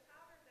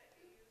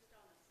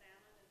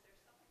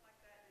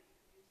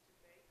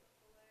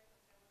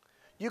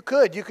 You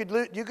could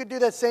do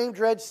that same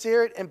dredge,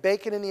 sear it, and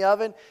bake it in the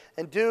oven,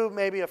 and do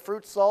maybe a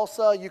fruit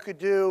salsa. You could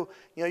do,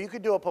 you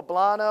could do a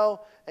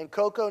poblano and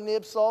cocoa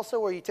nib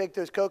salsa, where you take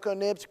those cocoa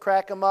nibs,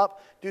 crack them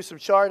up, do some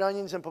charred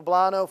onions and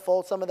poblano,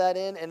 fold some of that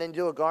in, and then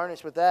do a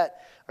garnish with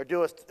that, or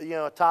do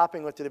a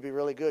topping with it. It'd be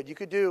really good. You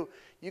could do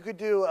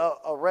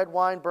a red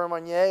wine beurre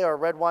Marnier or a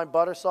red wine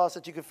butter sauce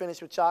that you could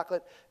finish with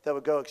chocolate. That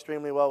would go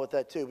extremely well with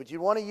that too. But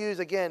you want to use,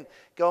 again,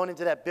 going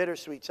into that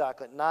bittersweet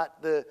chocolate, not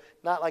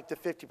like the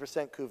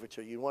 50%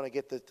 couverture. You want to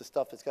get the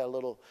stuff that's got a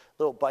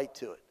little bite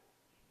to it.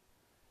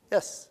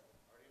 Yes.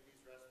 Are any of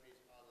these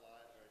recipes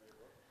online or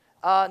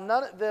in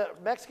your book?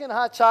 The Mexican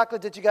hot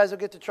chocolate that you guys will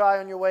get to try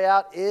on your way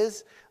out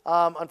is.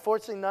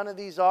 Unfortunately, none of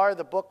these are.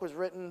 The book was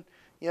written,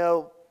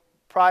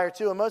 prior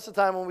to, and most of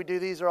the time when we do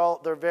these,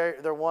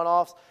 they're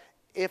one-offs.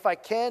 If I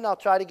can, I'll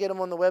try to get them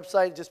on the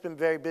website. I've just been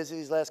very busy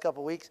these last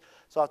couple of weeks,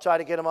 so I'll try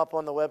to get them up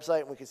on the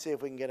website, and we can see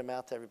if we can get them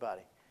out to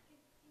everybody.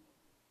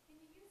 Can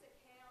you use a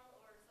kale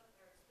or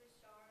something, or Swiss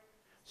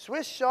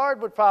chard? Swiss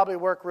chard would probably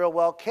work real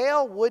well.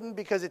 Kale wouldn't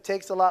because it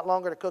takes a lot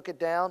longer to cook it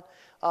down,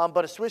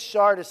 but a Swiss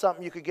chard is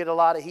something you could get a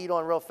lot of heat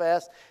on real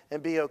fast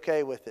and be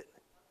okay with it.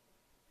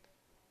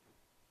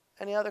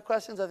 Any other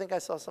questions? I think I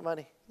saw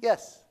somebody.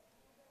 Yes?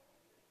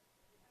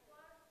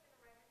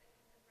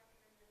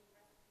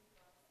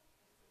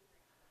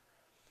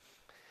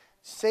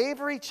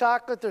 Savory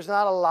chocolate, there's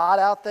not a lot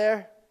out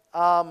there.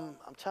 I'm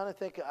trying to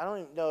think. I don't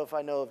even know if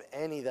I know of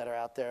any that are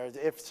out there.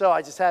 If so,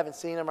 I just haven't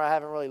seen them or I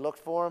haven't really looked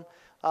for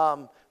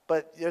them.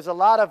 But there's a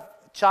lot of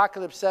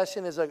Chocolate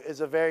Obsession is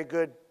a very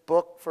good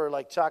book for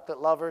like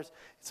chocolate lovers.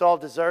 It's all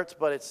desserts,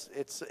 but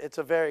it's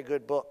a very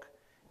good book.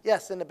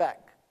 Yes, in the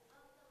back.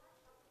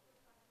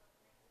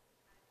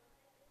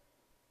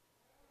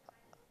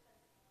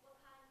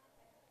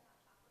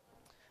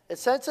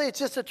 Essentially, it's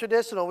just a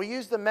traditional. We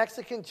use the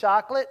Mexican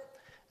chocolate,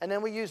 and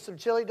then we use some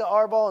chili de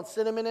arbol and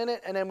cinnamon in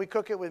it, and then we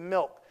cook it with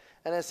milk,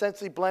 and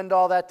essentially blend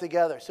all that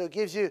together. So it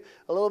gives you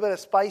a little bit of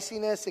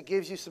spiciness. It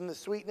gives you some of the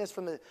sweetness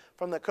from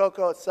the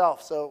cocoa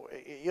itself. So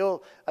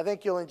I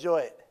think you'll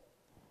enjoy it.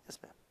 Yes,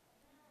 ma'am.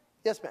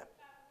 Yes, ma'am.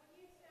 When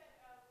you said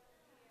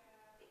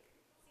the seafood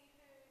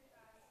stew,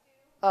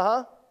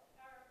 Uh-huh.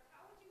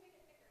 how would you make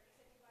it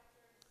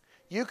thicker?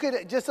 You said you like yours. You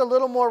could, just a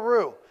little more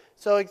roux.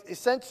 So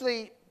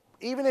essentially,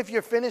 even if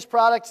your finished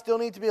product still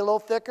needs to be a little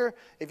thicker,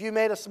 if you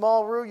made a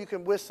small roux, you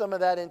can whisk some of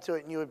that into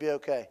it and you would be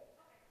okay.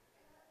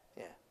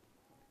 Yeah.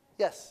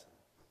 Yes?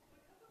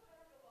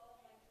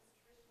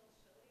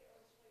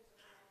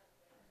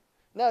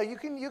 No, you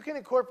can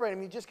incorporate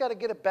them. You just got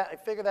to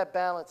figure that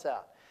balance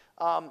out.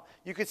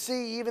 You could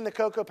see even the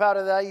cocoa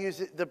powder that I use,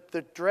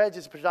 the dredge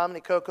is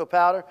predominantly cocoa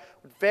powder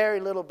with very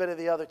little bit of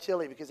the other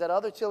chili, because that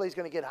other chili is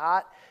going to get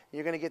hot.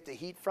 You're going to get the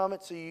heat from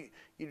it, so you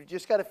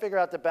just got to figure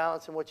out the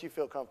balance and what you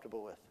feel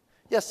comfortable with.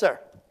 Yes, sir.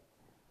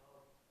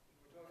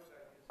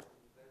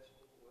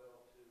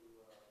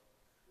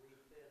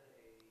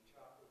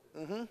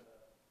 Mm-hmm.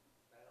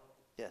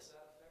 Yes.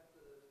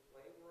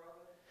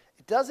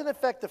 It doesn't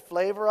affect the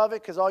flavor of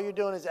it, because all you're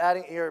doing is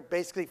you're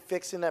basically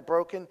fixing that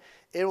broken.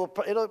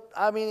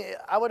 I mean,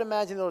 I would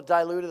imagine it'll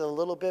dilute it a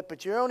little bit,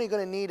 but you're only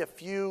going to need a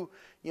few,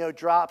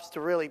 drops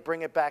to really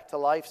bring it back to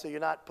life, so you're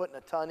not putting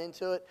a ton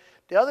into it.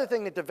 The other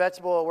thing that the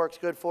vegetable oil works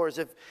good for is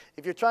if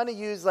you're trying to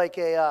use like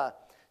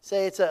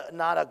say it's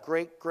not a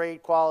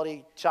great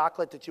quality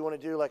chocolate that you want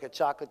to do, like a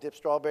chocolate dipped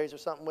strawberries or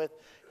something with,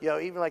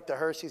 even like the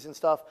Hershey's and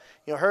stuff.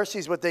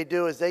 Hershey's, what they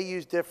do is they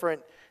use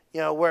different,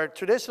 where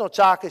traditional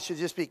chocolate should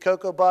just be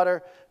cocoa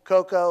butter,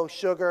 cocoa,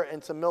 sugar,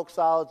 and some milk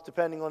solids,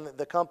 depending on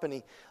the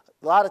company.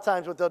 A lot of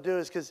times what they'll do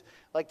is, because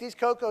like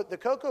the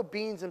cocoa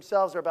beans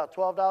themselves are about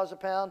 $12 a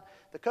pound.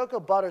 The cocoa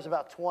butter is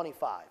about $25.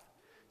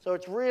 So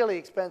it's really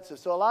expensive.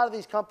 So a lot of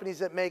these companies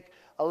that make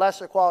a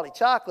lesser quality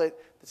chocolate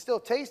that still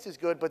tastes as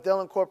good, but they'll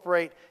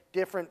incorporate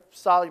different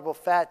soluble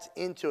fats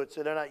into it,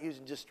 so they're not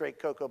using just straight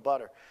cocoa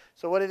butter.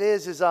 So what it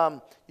is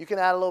you can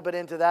add a little bit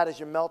into that as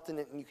you're melting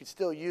it, and you can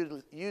still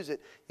use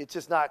it. It's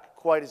just not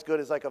quite as good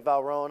as like a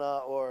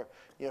Valrhona or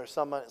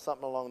something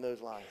along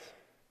those lines.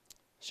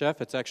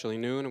 Chef, it's actually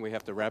noon, and we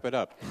have to wrap it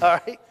up. All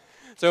right.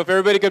 So if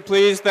everybody could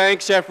please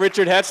thank Chef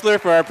Richard Hetzler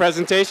for our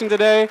presentation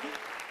today.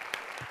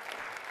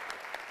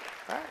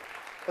 All right.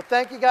 Well,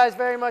 thank you guys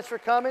very much for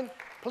coming.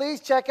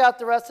 Please check out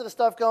the rest of the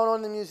stuff going on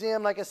in the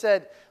museum. Like I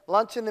said,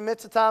 lunch in the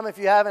Mitsitam, if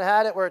you haven't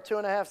had it, we're at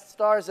 2.5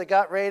 stars. They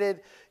got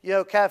rated,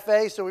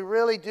 cafe. So we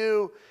really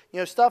do,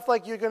 stuff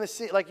like you're going to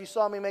see, like you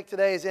saw me make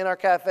today, is in our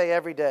cafe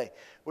every day.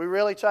 We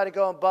really try to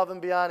go above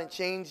and beyond and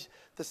change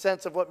the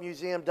sense of what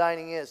museum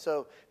dining is.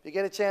 So if you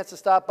get a chance to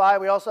stop by,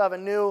 we also have a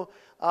new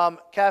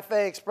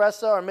Cafe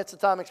Espresso, or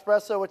Mitsitam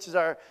Espresso, which is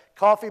our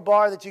coffee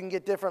bar that you can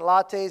get different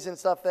lattes and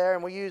stuff there.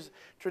 And we use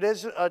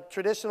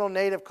traditional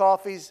native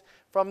coffees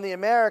from the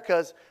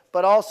Americas,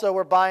 but also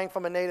we're buying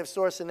from a native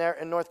source in there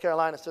in North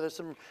Carolina. So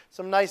there's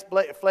some nice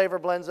flavor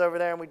blends over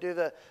there, and we do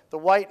the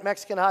white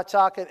Mexican hot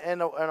chocolate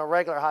and a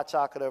regular hot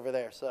chocolate over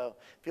there. So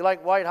if you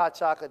like white hot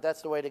chocolate,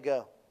 that's the way to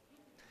go.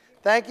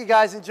 Thank you,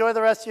 guys. Enjoy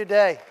the rest of your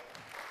day.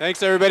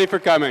 Thanks, everybody, for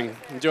coming.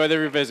 Enjoy the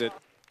revisit.